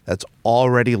card. That's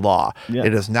already law. Yeah.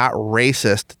 It is not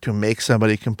racist to make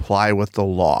somebody comply with the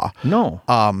law. No.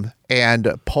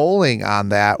 And polling on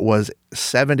that was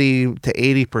 70 to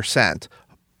 80%.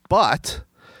 But...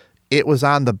 it was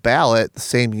on the ballot the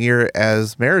same year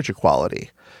as marriage equality.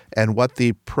 And what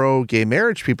the pro-gay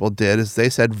marriage people did is they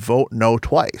said vote no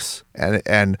twice.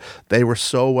 And they were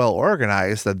so well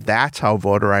organized that that's how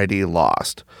voter ID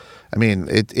lost. I mean,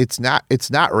 it's not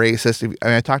racist. I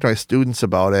mean, I talked to my students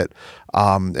about it,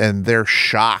 and they're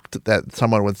shocked that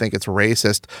someone would think it's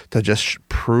racist to just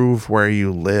prove where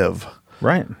you live.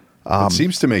 Right. It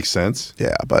seems to make sense.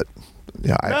 Yeah, but...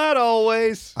 not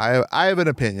always. I have an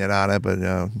opinion on it, but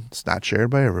it's not shared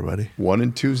by everybody. 1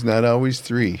 and 2's not always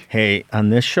 3. Hey, on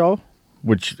this show,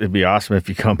 which it'd be awesome if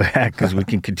you come back because we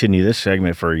can continue this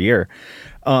segment for a year.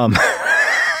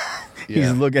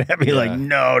 He's looking at me like,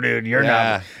 no, dude, you're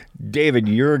not. David,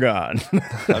 you're gone.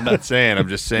 I'm not saying. I'm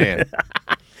just saying.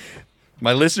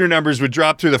 My listener numbers would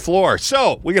drop through the floor.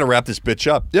 So we got to wrap this bitch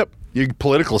up. Yep. Your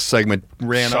political segment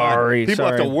ran on. Sorry. People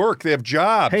have to work. They have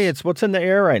jobs. Hey, it's what's in the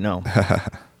air right now.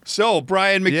 So,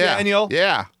 Brian McDaniel.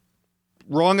 Yeah.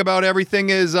 Wrong About Everything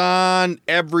is on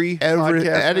every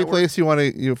podcast any place you want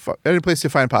to any place you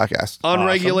find podcasts.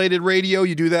 Unregulated radio.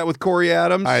 You do that with Corey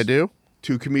Adams. I do.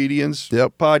 Two Comedians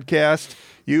podcast.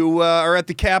 You are at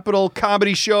the Capitol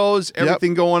comedy shows,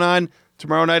 everything going on.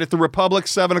 Tomorrow night at the Republic,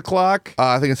 7 o'clock.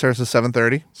 I think it starts at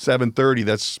 7:30.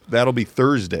 7:30. That'll be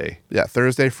Thursday. Yeah,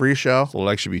 Thursday, free show. So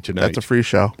it'll actually be tonight. That's a free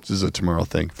show. This is a tomorrow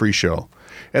thing. Free show.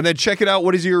 And then check it out.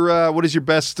 What is your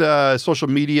best social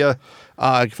media? You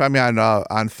can find me on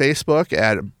Facebook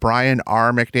at Brian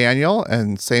R. McDaniel,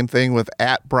 and same thing with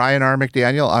at Brian R.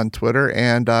 McDaniel on Twitter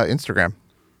and Instagram.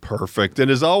 Perfect.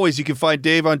 And as always, you can find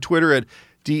Dave on Twitter at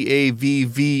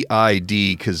DAVVID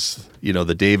because,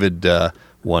 the David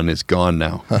one is gone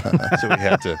now. So we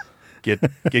have to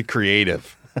get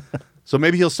creative. So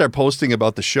maybe he'll start posting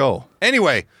about the show.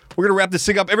 Anyway, we're going to wrap this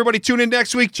thing up. Everybody tune in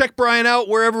next week. Check Brian out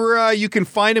wherever you can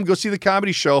find him. Go see the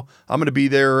comedy show. I'm going to be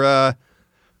there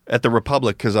at the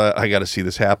Republic because I got to see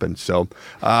this happen. So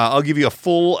I'll give you a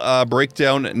full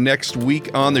breakdown next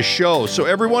week on the show. So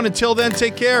everyone, until then,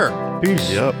 take care.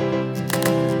 Peace. Yep.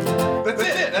 That's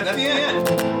it. That's the end.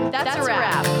 That's a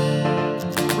wrap.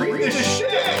 Read the shtick.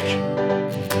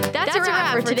 That's a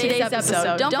wrap for today's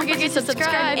episode. Don't forget to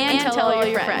subscribe and tell all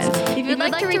your friends. If you'd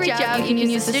like to reach out, you can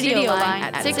use the studio line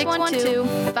at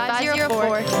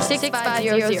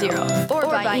 612-504-6500 or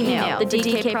by email,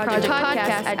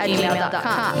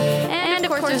 thedkprojectpodcast@gmail.com. And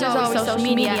of course, there's always social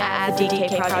media at the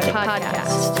DK Project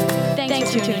Podcast.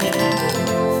 Thanks for tuning in.